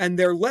 And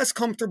they're less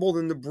comfortable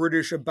than the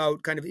British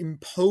about kind of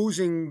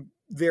imposing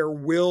their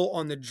will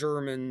on the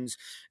Germans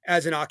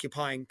as an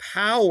occupying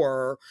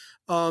power,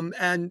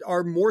 and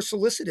are more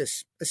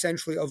solicitous,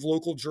 essentially, of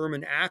local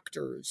German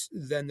actors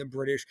than the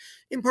British.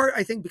 In part,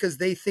 I think, because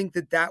they think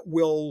that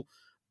will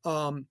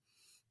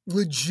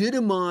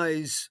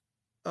legitimize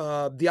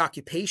the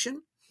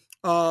occupation,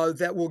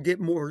 that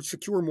will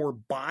secure more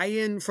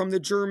buy-in from the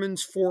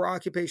Germans for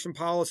occupation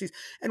policies,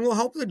 and will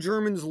help the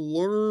Germans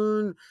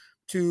learn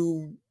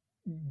to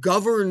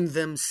govern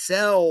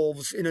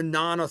themselves in a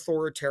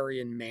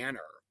non-authoritarian manner,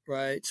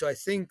 right? So I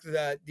think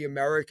that the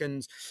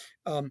Americans,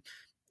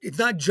 it's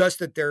not just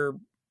that they're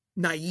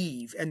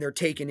naive and they're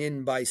taken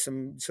in by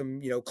some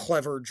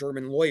clever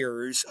German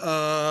lawyers.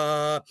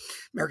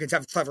 Americans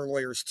have clever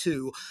lawyers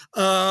too,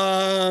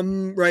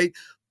 right?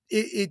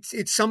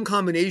 It's some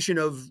combination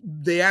of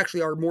they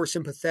actually are more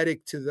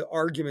sympathetic to the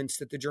arguments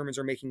that the Germans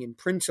are making in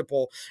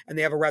principle, and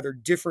they have a rather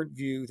different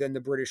view than the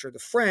British or the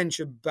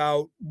French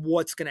about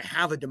what's going to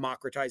have a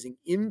democratizing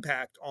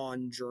impact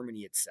on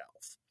Germany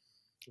itself.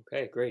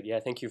 Okay, great.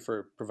 Yeah, thank you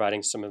for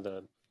providing some of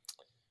the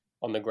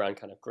on-the-ground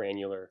kind of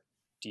granular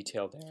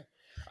detail there.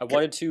 I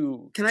wanted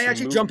to... Can I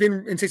actually jump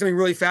in and say something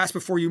really fast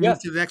before you move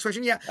to the next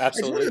question? Yeah,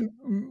 absolutely. I just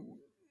want to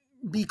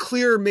be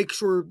clear, make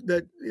sure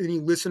that any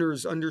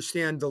listeners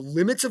understand the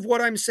limits of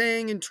what I'm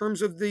saying in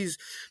terms of these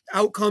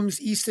outcomes,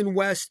 East and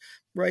West,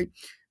 right?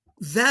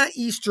 That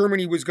East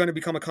Germany was going to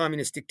become a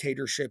communist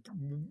dictatorship,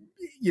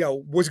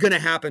 was going to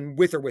happen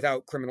with or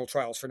without criminal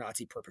trials for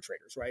Nazi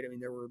perpetrators, right? I mean,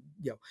 there were,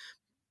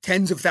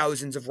 tens of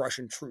thousands of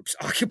Russian troops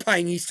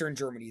occupying Eastern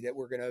Germany that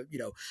were going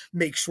to,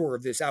 make sure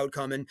of this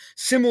outcome. And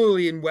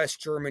similarly in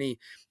West Germany,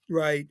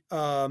 right,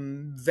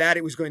 that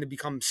it was going to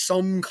become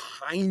some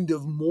kind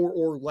of more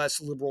or less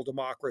liberal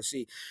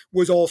democracy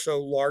was also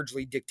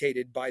largely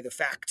dictated by the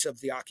facts of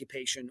the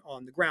occupation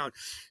on the ground.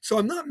 So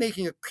I'm not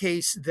making a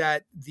case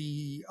that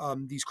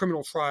these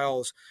criminal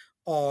trials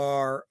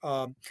are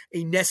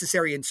a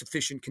necessary and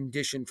sufficient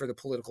condition for the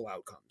political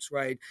outcomes,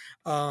 right?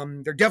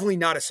 They're definitely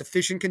not a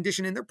sufficient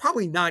condition, and they're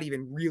probably not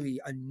even really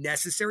a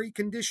necessary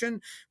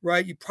condition,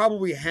 right? You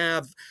probably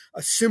have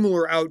a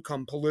similar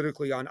outcome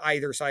politically on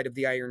either side of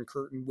the Iron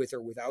Curtain with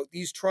or without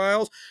these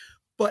trials.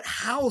 But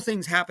how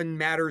things happen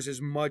matters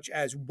as much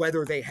as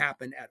whether they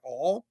happen at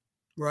all,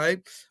 right?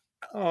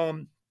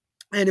 And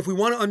if we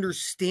want to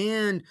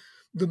understand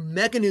the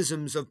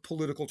mechanisms of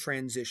political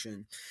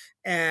transition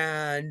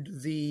and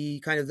the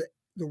kind of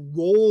the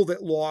role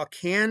that law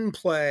can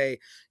play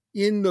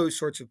in those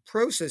sorts of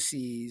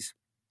processes,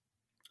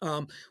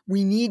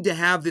 we need to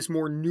have this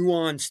more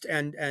nuanced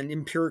and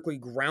empirically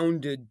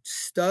grounded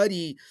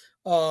study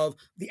of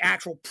the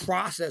actual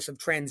process of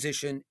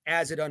transition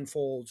as it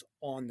unfolds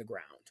on the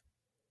ground.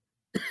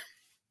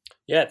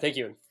 Yeah, thank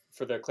you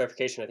for the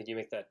clarification. I think you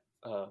make that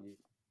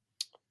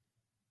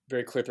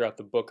very clear throughout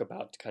the book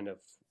about kind of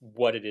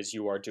what it is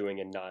you are doing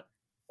and not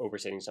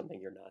overstating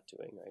something you're not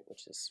doing, right?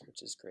 Which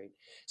is great.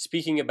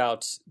 Speaking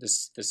about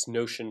this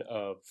notion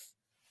of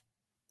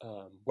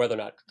whether or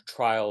not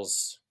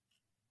trials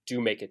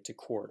do make it to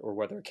court, or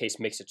whether a case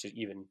makes it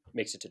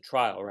to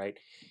trial, right?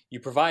 You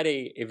provide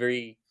a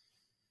very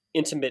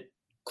intimate,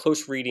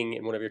 close reading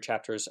in one of your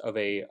chapters of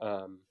a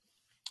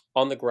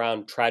on the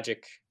ground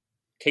tragic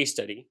case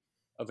study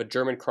of a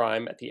German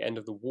crime at the end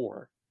of the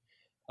war,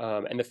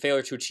 and the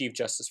failure to achieve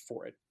justice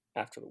for it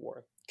after the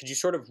war. Could you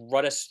sort of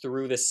run us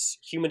through this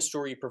human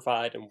story you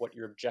provide and what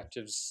your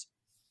objectives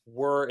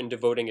were in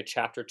devoting a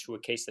chapter to a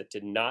case that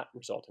did not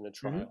result in a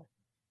trial? Mm-hmm.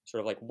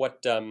 Sort of like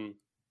what, sort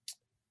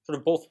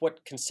of both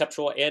what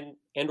conceptual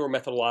and or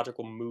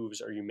methodological moves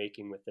are you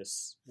making with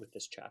this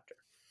chapter?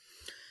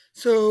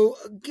 So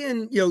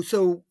again,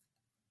 so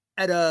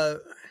at a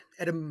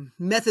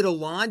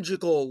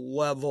methodological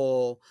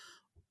level,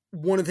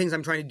 one of the things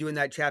I'm trying to do in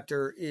that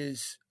chapter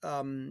is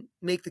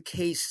make the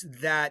case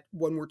that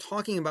when we're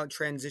talking about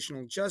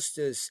transitional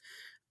justice,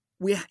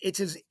 it's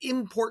as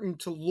important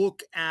to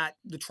look at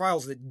the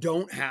trials that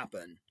don't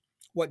happen,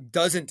 what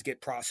doesn't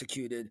get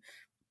prosecuted,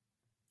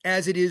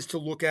 as it is to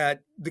look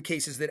at the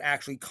cases that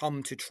actually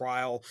come to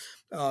trial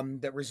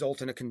that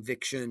result in a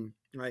conviction,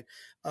 right?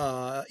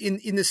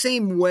 In the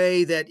same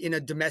way that in a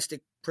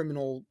domestic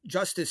criminal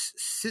justice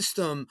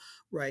system,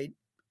 right,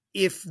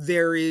 if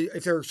there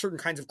are certain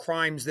kinds of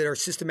crimes that are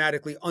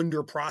systematically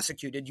under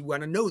prosecuted, you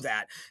want to know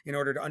that in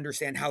order to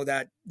understand how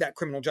that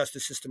criminal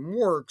justice system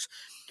works.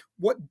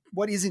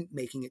 What isn't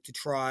making it to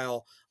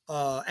trial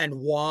and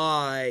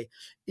why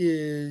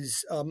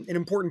is an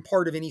important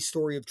part of any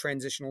story of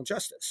transitional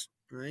justice,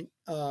 right?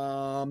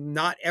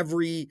 Not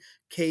every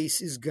case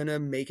is going to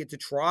make it to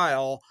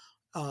trial.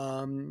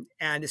 And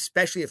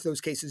especially if those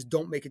cases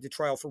don't make it to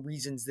trial for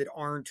reasons that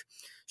aren't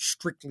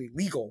strictly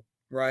legal,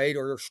 right,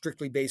 or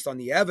strictly based on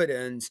the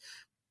evidence,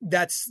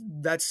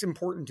 that's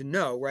important to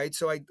know, right?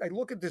 So I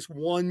look at this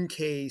one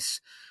case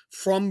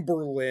from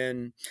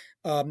Berlin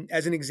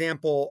as an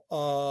example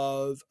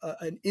of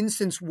an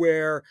instance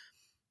where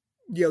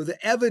the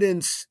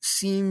evidence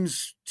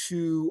seems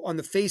to, on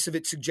the face of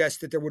it,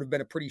 suggest that there would have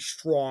been a pretty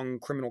strong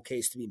criminal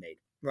case to be made,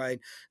 right?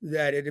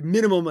 That at a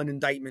minimum, an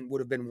indictment would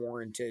have been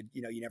warranted.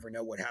 You never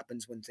know what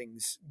happens when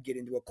things get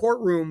into a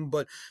courtroom,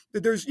 but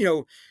that there's,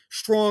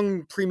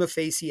 strong prima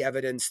facie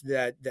evidence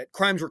that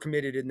crimes were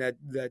committed and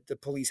that the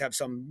police have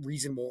some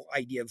reasonable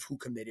idea of who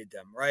committed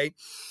them, right?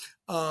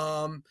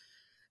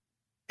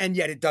 and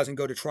yet it doesn't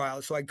go to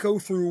trial. So I go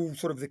through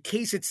sort of the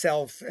case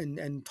itself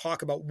and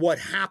talk about what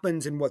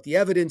happens and what the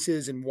evidence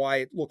is and why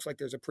it looks like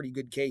there's a pretty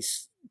good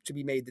case to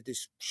be made that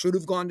this should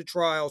have gone to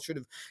trial, should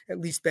have at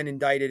least been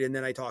indicted. And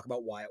then I talk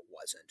about why it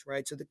wasn't,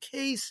 right? So the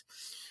case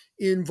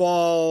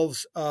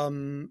involves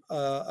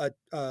a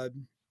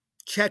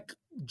Czech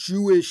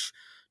Jewish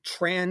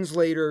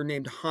translator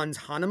named Hans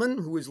Hahnemann,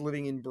 who was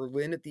living in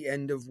Berlin at the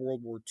end of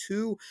World War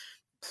II,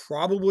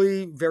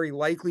 probably very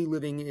likely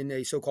living in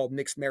a so-called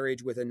mixed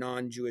marriage with a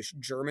non-Jewish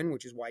German,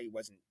 which is why he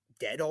wasn't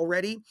dead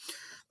already.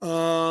 As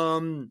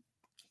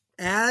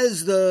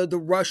the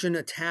Russian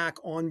attack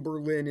on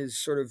Berlin is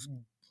sort of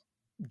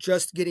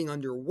just getting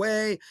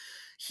underway,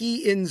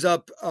 he ends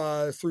up,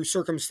 through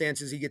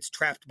circumstances, he gets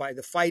trapped by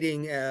the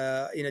fighting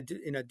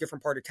in a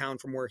different part of town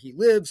from where he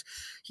lives.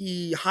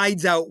 He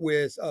hides out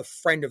with a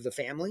friend of the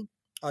family,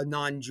 a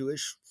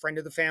non-Jewish friend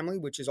of the family,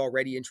 which is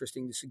already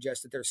interesting to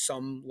suggest that there's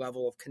some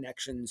level of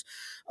connections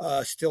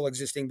still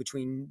existing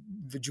between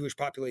the Jewish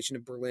population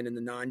of Berlin and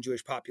the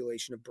non-Jewish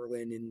population of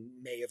Berlin in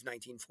May of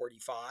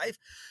 1945.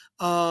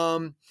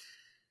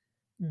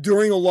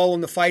 During a lull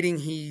in the fighting,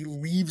 he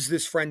leaves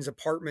this friend's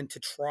apartment to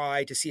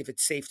try to see if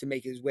it's safe to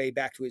make his way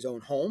back to his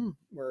own home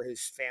where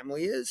his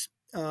family is.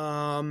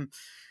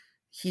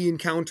 He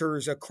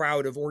encounters a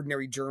crowd of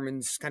ordinary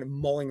Germans kind of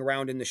mulling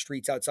around in the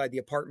streets outside the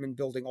apartment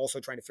building, also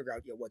trying to figure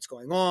out, what's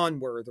going on,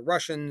 where are the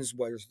Russians,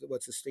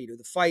 what's the state of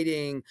the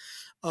fighting.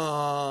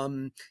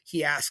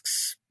 He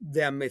asks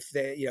them if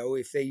they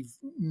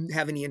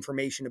have any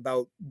information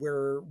about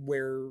where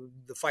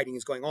the fighting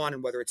is going on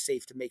and whether it's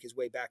safe to make his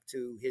way back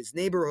to his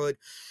neighborhood.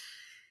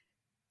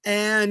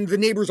 And the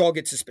neighbors all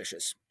get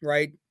suspicious,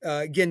 right?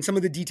 Again, some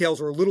of the details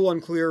are a little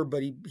unclear,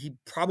 but he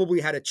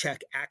probably had a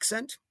Czech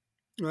accent.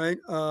 Right.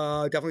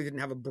 Definitely didn't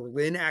have a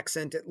Berlin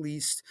accent, at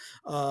least.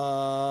 They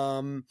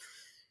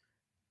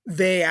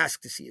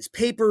ask to see his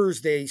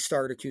papers. They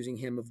start accusing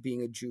him of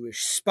being a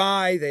Jewish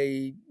spy.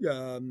 They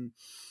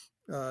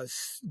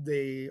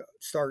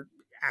start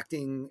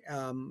acting,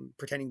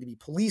 pretending to be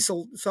police,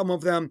 some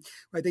of them.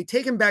 Right. They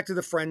take him back to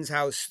the friend's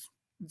house.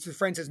 The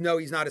friend says, no,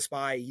 he's not a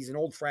spy. He's an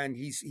old friend.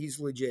 He's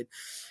legit.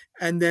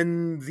 And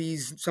then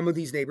some of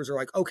these neighbors are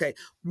like, okay,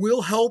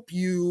 we'll help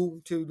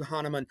you, to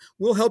Hahnemann,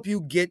 we'll help you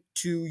get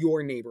to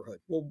your neighborhood.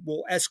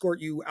 We'll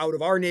escort you out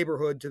of our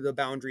neighborhood to the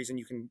boundaries and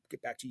you can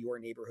get back to your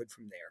neighborhood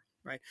from there.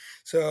 Right.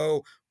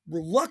 So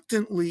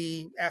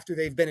reluctantly, after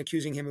they've been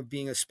accusing him of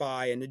being a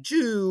spy and a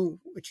Jew,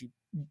 which he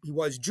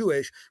was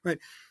Jewish, right?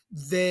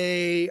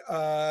 He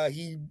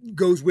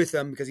goes with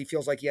them because he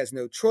feels like he has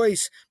no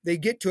choice. They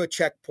get to a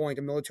checkpoint,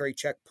 a military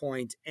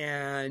checkpoint,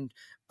 and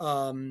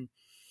one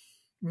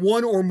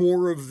or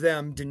more of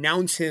them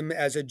denounce him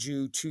as a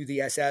Jew to the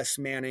SS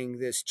manning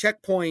this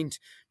checkpoint.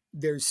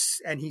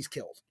 And he's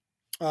killed.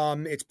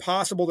 It's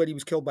possible that he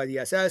was killed by the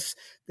SS.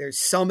 There's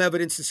some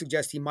evidence to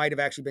suggest he might have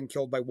actually been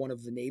killed by one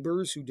of the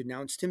neighbors who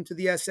denounced him to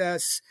the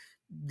SS.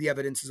 The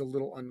evidence is a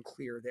little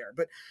unclear there,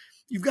 but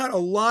you've got a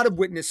lot of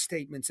witness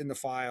statements in the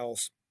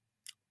files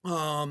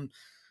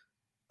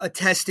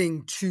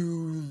attesting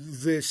to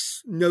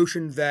this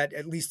notion that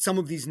at least some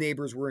of these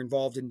neighbors were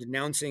involved in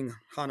denouncing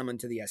Hahnemann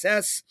to the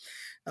SS,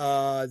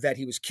 that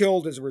he was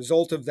killed as a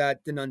result of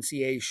that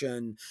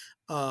denunciation.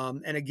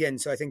 And again,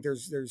 so I think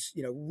there's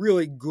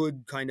really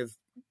good kind of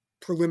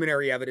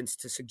preliminary evidence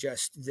to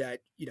suggest that,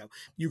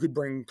 you could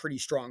bring pretty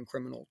strong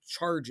criminal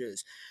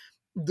charges.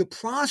 The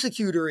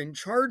prosecutor in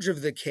charge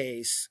of the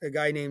case, a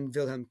guy named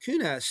Wilhelm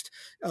Kunest,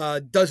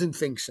 doesn't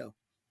think so,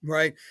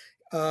 right?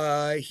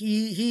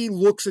 He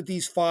looks at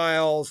these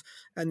files,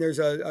 and there's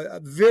a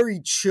very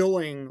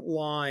chilling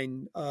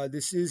line.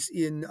 This is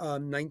in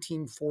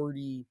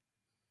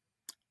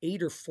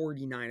 1948 or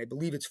 49. I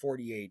believe it's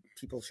 48.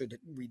 People should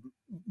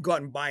go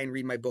out and buy and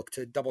read my book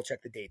to double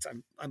check the dates.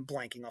 I'm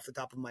blanking off the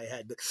top of my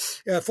head, but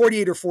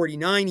 48 or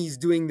 49. He's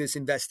doing this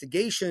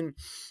investigation,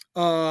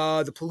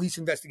 the police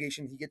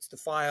investigation. He gets the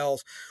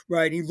files,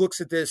 right? He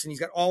looks at this and he's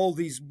got all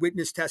these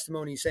witness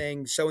testimonies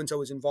saying so-and-so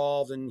was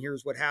involved and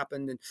here's what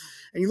happened. And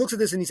he looks at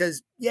this and he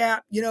says, yeah,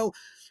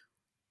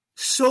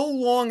 so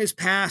long has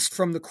passed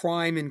from the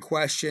crime in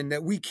question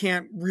that we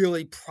can't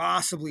really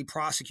possibly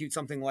prosecute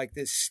something like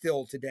this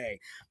still today.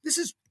 This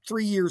is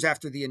 3 years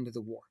after the end of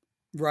the war,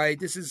 right?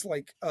 This is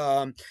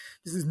this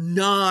is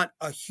not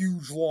a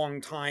huge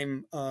long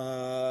time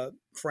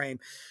frame.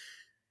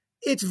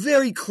 It's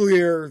very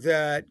clear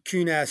that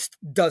Kunest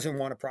doesn't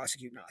want to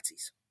prosecute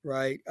Nazis,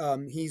 right?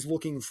 He's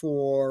looking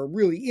for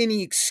really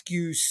any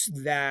excuse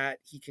that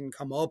he can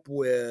come up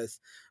with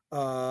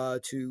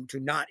to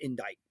not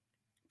indict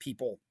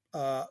people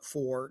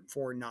for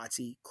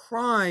Nazi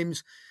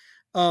crimes.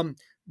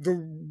 The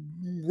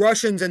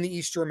Russians and the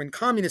East German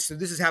communists, so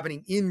this is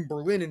happening in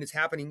Berlin and it's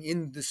happening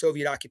in the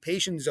Soviet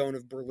occupation zone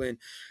of Berlin,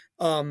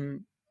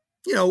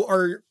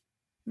 are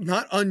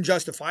not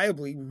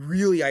unjustifiably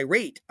really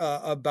irate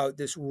about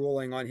this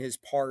ruling on his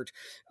part.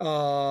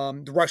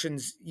 The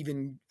Russians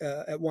even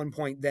at one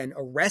point then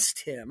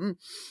arrest him.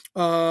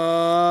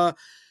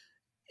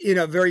 In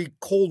a very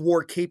Cold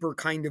War caper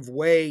kind of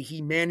way,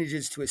 he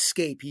manages to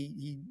escape.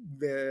 He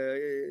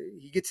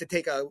he gets to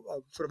take a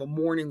sort of a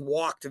morning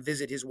walk to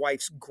visit his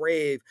wife's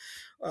grave,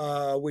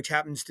 which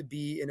happens to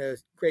be in a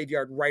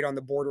graveyard right on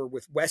the border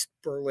with West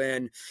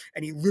Berlin.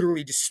 And he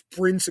literally just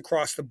sprints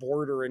across the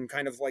border and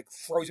kind of like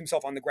throws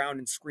himself on the ground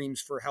and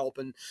screams for help.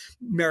 And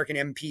American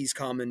MPs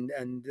come and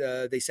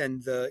they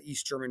send the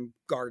East German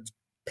guards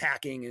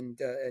packing,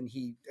 and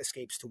he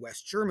escapes to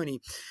West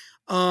Germany.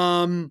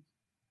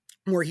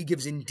 Where he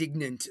gives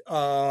indignant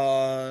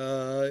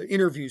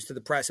interviews to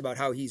the press about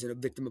how he's a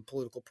victim of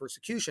political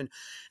persecution.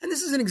 And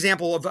this is an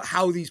example of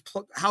how these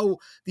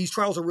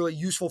trials are really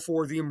useful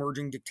for the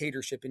emerging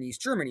dictatorship in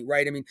East Germany,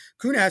 right? I mean,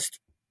 Kuhnhest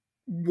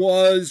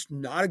was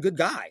not a good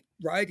guy,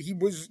 right? He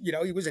was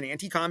an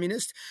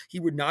anti-communist. He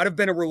would not have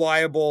been a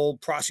reliable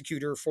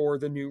prosecutor for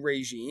the new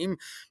regime.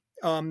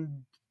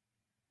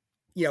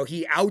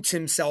 He outs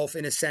himself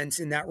in a sense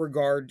in that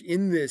regard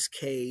in this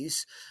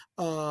case.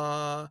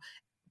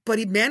 But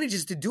he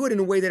manages to do it in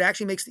a way that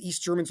actually makes the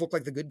East Germans look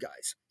like the good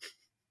guys,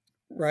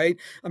 right?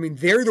 I mean,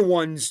 they're the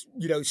ones,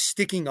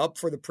 sticking up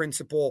for the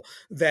principle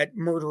that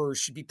murderers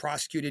should be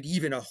prosecuted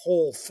even a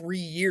whole 3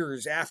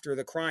 years after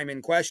the crime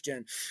in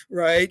question,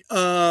 right?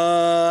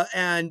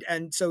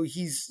 And so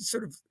he's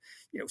sort of,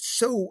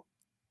 so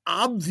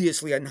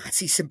obviously a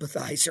Nazi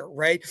sympathizer,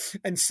 right?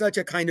 And such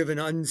a kind of an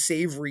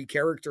unsavory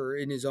character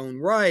in his own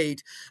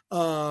right,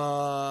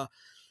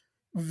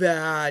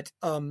 that,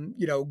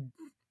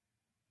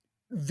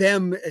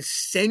 them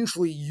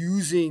essentially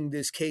using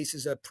this case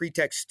as a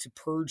pretext to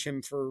purge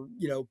him for,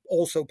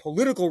 also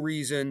political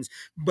reasons,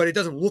 but it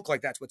doesn't look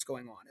like that's what's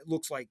going on. It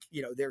looks like,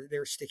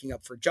 they're sticking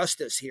up for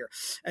justice here.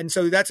 And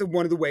so that's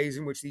one of the ways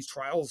in which these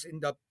trials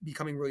end up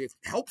becoming really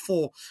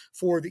helpful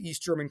for the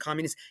East German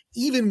communists,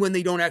 even when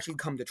they don't actually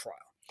come to trial.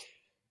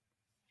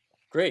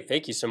 Great.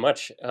 Thank you so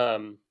much. I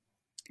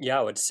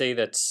would say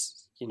that,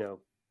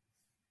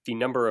 the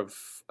number of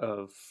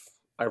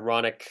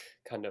ironic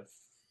kind of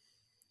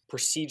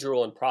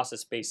procedural and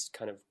process-based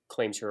kind of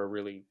claims here are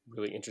really,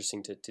 really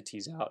interesting to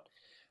tease out.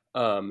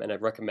 And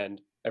I'd recommend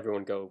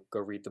everyone go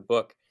read the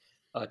book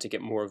to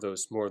get more of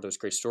those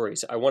great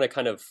stories. I want to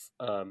kind of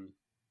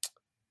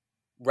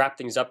wrap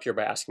things up here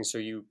by asking, so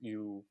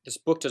this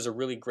book does a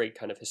really great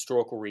kind of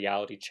historical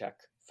reality check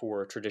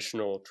for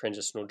traditional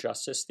transitional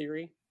justice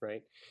theory,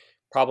 right?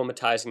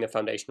 Problematizing the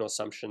foundational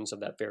assumptions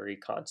of that very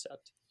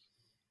concept.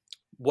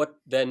 What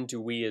then do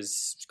we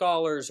as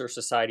scholars or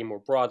society more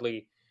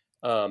broadly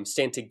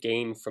stand to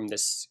gain from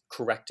this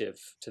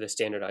corrective to the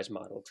standardized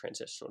model of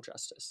transitional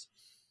justice?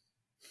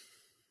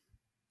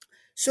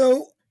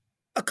 So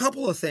a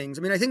couple of things.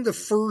 I mean, I think the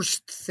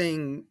first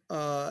thing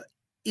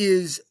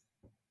is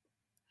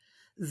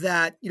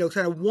that,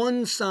 kind of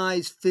one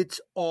size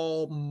fits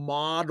all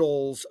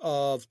models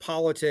of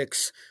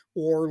politics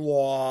or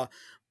law,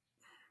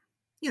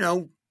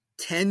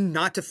 tend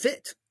not to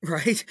fit,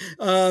 right?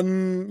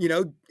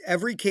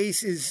 Every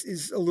case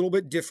is a little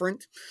bit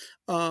different.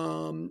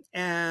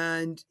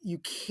 And you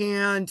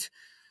can't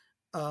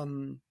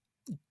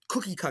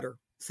cookie cutter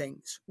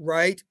things,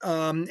 right?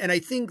 And I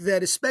think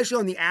that especially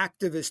on the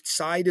activist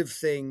side of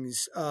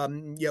things,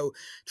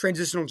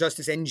 transitional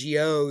justice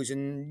NGOs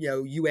and,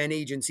 UN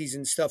agencies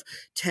and stuff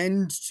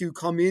tend to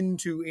come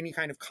into any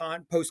kind of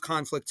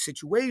post-conflict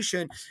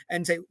situation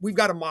and say, we've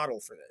got a model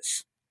for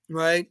this,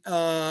 right?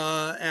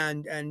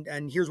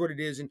 And here's what it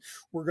is. And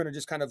we're going to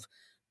just kind of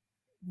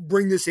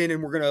bring this in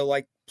and we're going to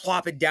like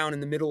plop it down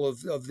in the middle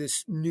of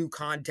this new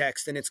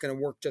context, and it's going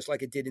to work just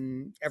like it did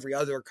in every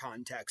other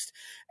context.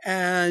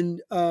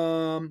 And,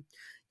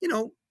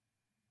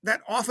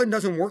 that often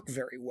doesn't work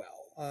very well.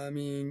 I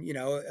mean,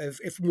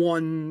 if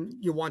one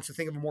wants to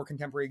think of a more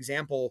contemporary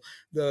example,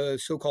 the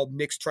so-called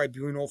mixed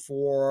tribunal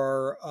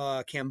for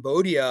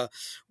Cambodia,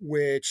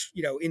 which,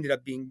 ended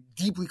up being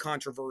deeply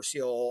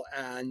controversial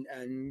and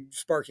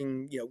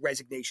sparking,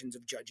 resignations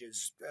of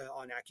judges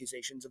on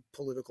accusations of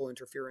political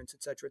interference,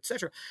 et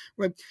cetera,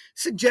 right,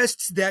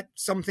 suggests that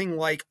something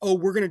like,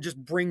 we're going to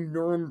just bring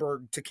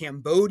Nuremberg to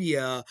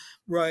Cambodia,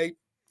 right?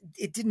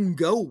 It didn't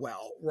go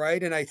well,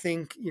 right? And I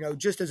think,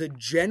 just as a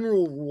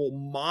general rule,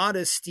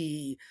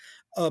 modesty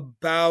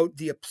about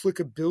the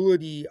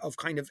applicability of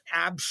kind of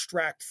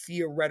abstract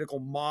theoretical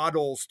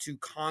models to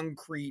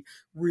concrete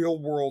real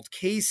world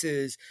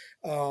cases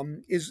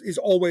is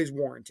always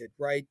warranted,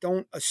 right?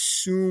 Don't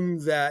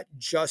assume that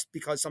just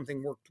because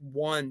something worked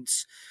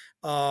once,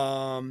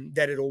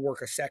 that it'll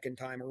work a second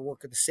time or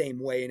work the same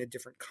way in a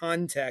different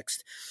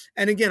context.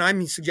 And again,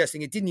 I'm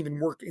suggesting it didn't even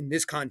work in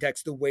this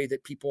context the way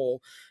that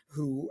people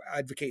who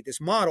advocate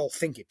this model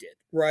think it did,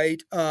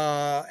 right?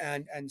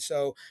 And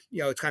so,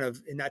 it's kind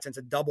of, in that sense,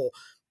 a double.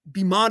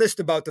 Be modest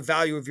about the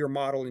value of your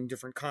model in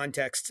different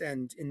contexts.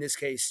 And in this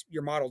case,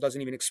 your model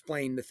doesn't even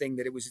explain the thing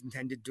that it was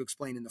intended to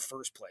explain in the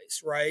first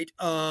place, right?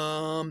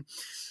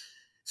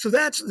 So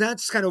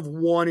that's kind of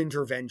one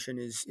intervention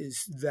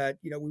is that,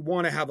 we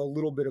want to have a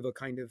little bit of a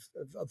kind of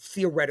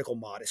theoretical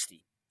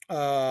modesty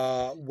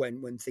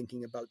when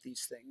thinking about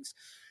these things.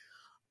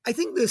 I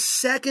think the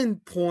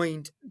second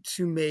point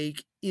to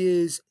make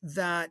is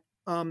that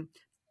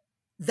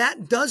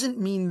that doesn't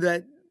mean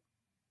that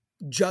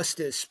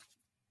justice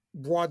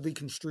broadly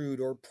construed,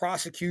 or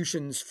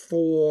prosecutions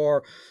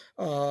for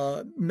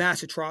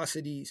mass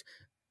atrocities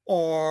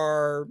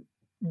are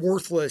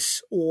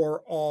worthless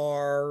or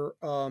are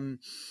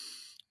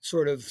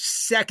sort of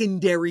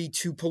secondary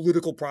to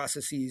political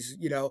processes,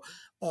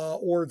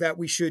 or that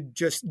we should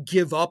just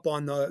give up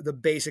on the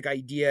basic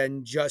idea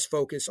and just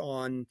focus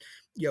on,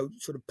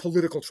 sort of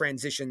political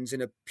transitions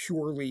in a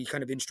purely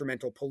kind of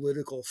instrumental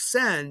political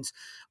sense.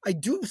 I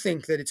do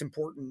think that it's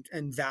important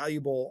and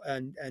valuable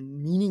and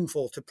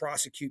meaningful to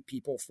prosecute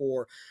people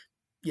for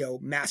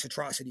mass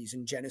atrocities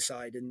and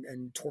genocide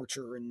and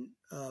torture and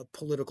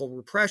political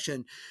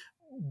repression.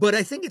 But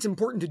I think it's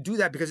important to do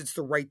that because it's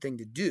the right thing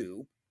to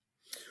do.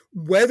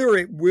 Whether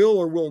it will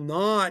or will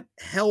not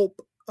help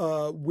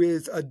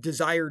with a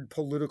desired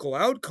political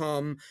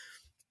outcome,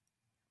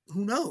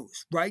 who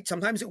knows, right?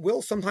 Sometimes it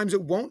will, sometimes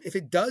it won't. If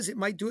it does, it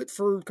might do it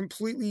for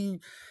completely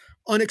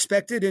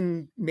unexpected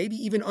and maybe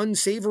even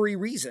unsavory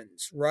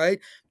reasons, right?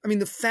 I mean,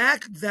 the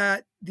fact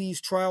that these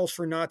trials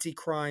for Nazi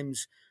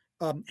crimes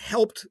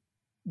helped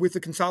with the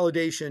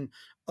consolidation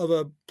of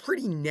a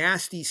pretty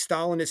nasty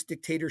Stalinist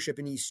dictatorship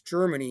in East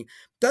Germany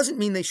doesn't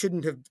mean they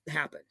shouldn't have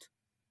happened,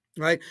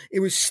 right? It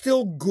was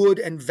still good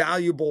and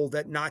valuable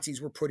that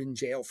Nazis were put in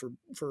jail for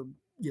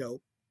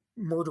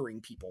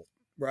murdering people,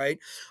 right?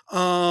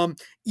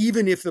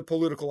 Even if the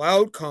political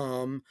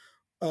outcome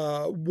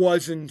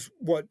wasn't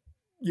what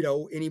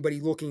anybody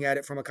looking at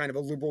it from a kind of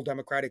a liberal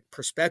democratic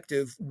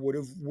perspective would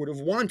have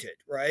wanted,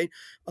 right?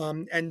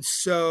 And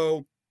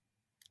so,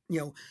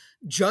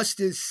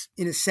 justice,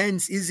 in a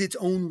sense, is its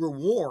own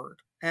reward.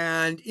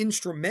 And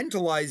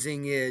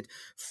instrumentalizing it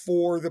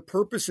for the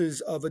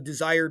purposes of a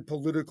desired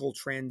political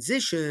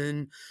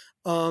transition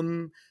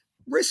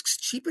risks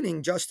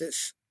cheapening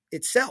justice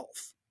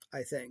itself,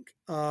 I think.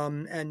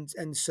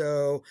 And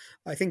so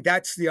I think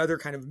that's the other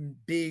kind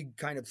of big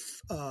kind of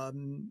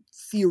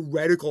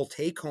theoretical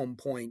take-home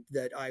point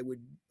that I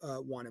would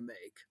want to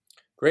make.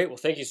 Great. Well,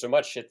 thank you so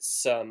much.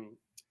 It's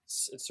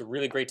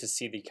really great to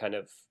see the kind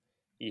of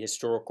the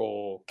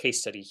historical case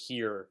study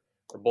here,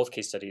 or both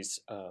case studies,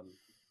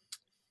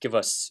 give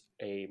us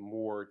a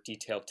more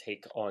detailed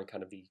take on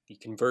kind of the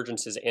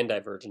convergences and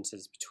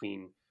divergences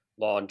between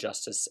law and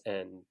justice,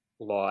 and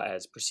law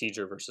as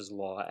procedure versus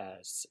law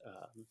as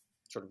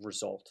sort of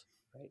result,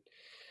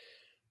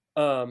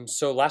 right?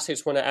 So lastly, I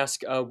just want to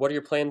ask, what are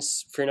your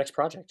plans for your next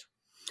project?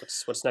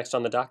 What's next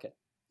on the docket?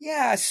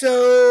 Yeah,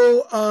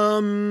 so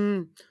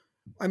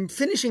I'm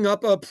finishing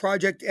up a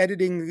project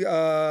editing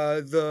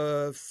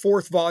the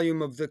 4th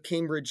volume of the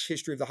Cambridge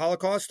History of the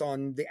Holocaust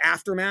on the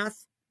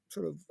aftermath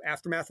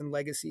and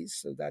legacies.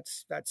 So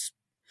that's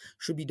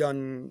should be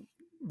done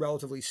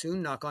relatively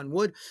soon, knock on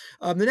wood.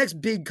 The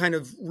next big kind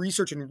of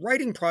research and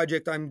writing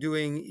project I'm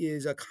doing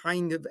is a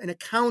kind of an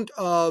account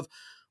of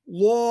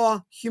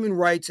law, human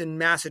rights, and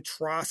mass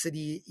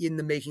atrocity in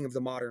the making of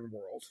the modern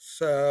world.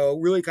 So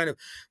really kind of,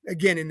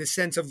 again, in the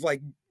sense of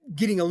like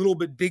getting a little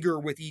bit bigger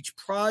with each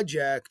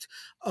project,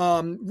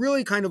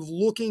 really kind of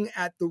looking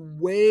at the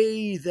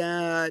way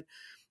that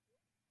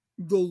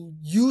the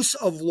use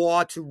of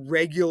law to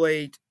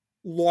regulate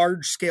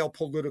large-scale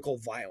political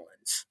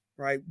violence,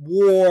 right?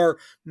 War,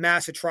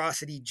 mass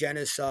atrocity,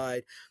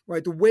 genocide,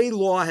 right? The way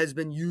law has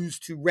been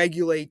used to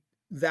regulate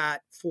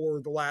that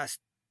for the last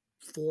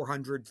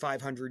 400,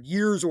 500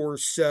 years or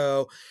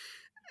so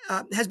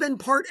has been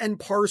part and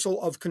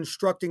parcel of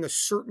constructing a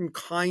certain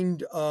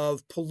kind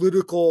of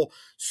political,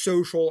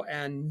 social,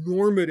 and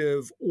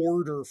normative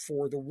order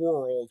for the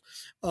world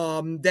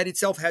that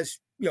itself has,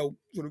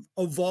 sort of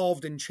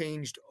evolved and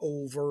changed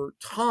over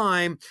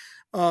time.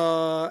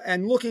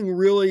 And looking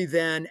really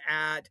then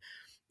at,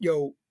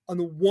 on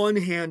the one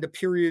hand, a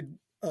period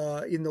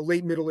in the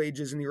late Middle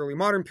Ages and the early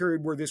modern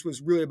period where this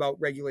was really about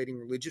regulating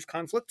religious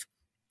conflict,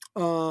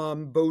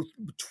 both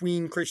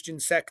between Christian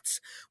sects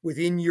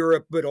within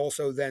Europe, but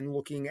also then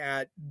looking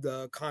at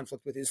the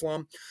conflict with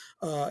Islam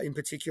in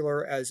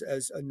particular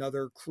as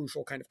another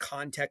crucial kind of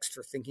context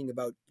for thinking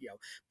about,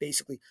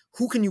 basically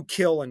who can you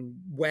kill and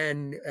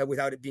when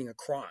without it being a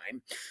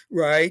crime,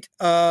 right?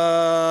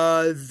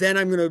 Then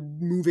I'm going to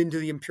move into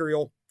the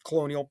imperial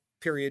colonial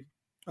period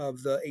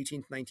of the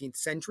 18th, 19th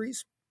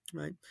centuries,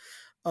 right?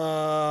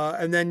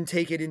 And then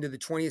take it into the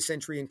 20th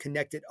century and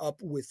connect it up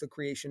with the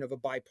creation of a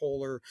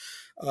bipolar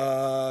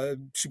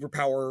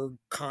superpower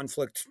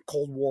conflict,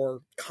 Cold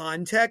War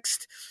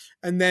context,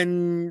 and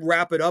then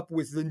wrap it up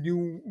with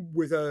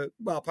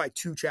probably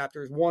 2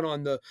 chapters, one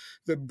on the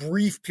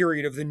brief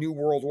period of the New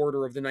World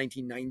Order of the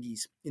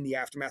 1990s in the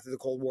aftermath of the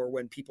Cold War,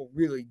 when people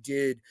really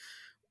did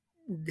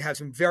have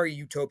some very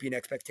utopian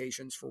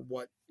expectations for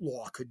what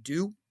law could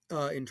do.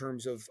 In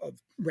terms of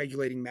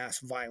regulating mass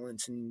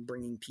violence and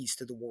bringing peace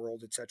to the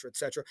world, et cetera, et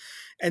cetera.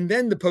 And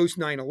then the post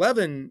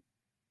 9/11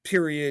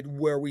 period,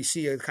 where we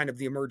see a kind of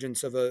the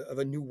emergence of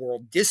a new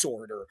world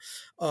disorder,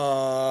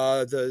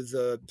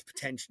 the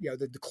potential,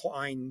 the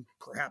decline,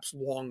 perhaps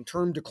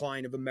long-term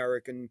decline of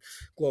American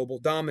global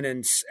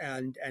dominance,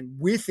 and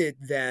with it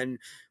then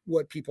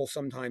what people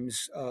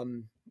sometimes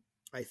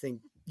I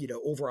think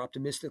over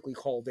optimistically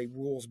called a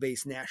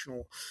rules-based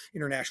international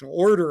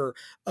order,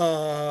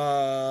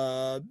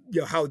 how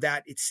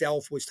that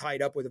itself was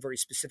tied up with a very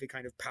specific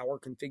kind of power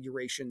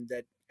configuration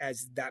that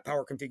as that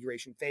power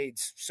configuration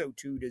fades, so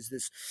too does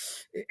this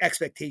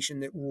expectation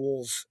that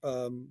rules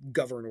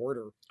govern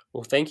order.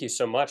 Well, thank you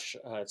so much.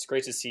 It's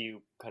great to see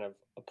you kind of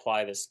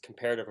apply this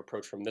comparative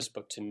approach from this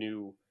book to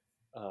new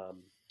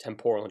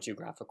temporal and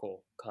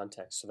geographical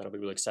context. So that'll be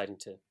really exciting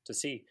to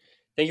see.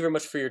 Thank you very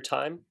much for your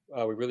time.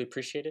 We really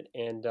appreciate it.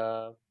 And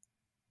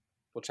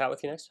we'll chat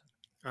with you next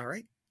time. All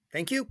right.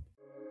 Thank you.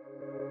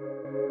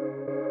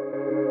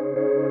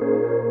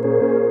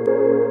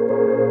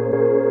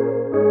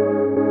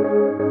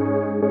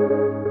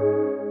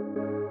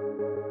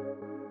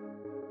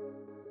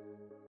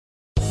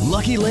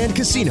 Lucky Land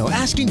Casino,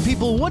 asking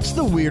people, what's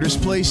the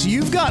weirdest place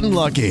you've gotten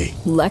lucky?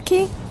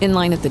 Lucky? In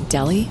line at the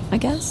deli, I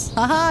guess?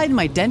 Aha, in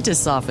my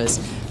dentist's office.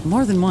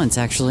 More than once,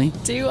 actually.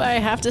 Do I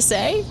have to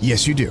say?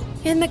 Yes, you do.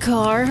 In the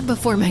car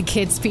before my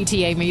kids'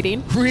 PTA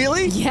meeting.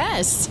 Really?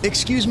 Yes.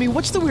 Excuse me,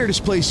 what's the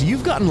weirdest place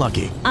you've gotten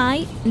lucky?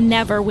 I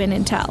never win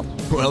and tell.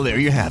 Well, there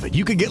you have it.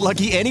 You can get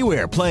lucky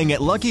anywhere, playing at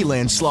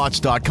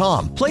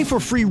LuckyLandSlots.com. Play for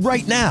free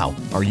right now.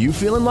 Are you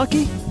feeling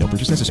lucky? No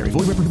purchase necessary.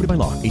 Void where prohibited by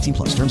law.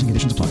 18+. Terms and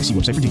conditions apply. See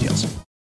website for details.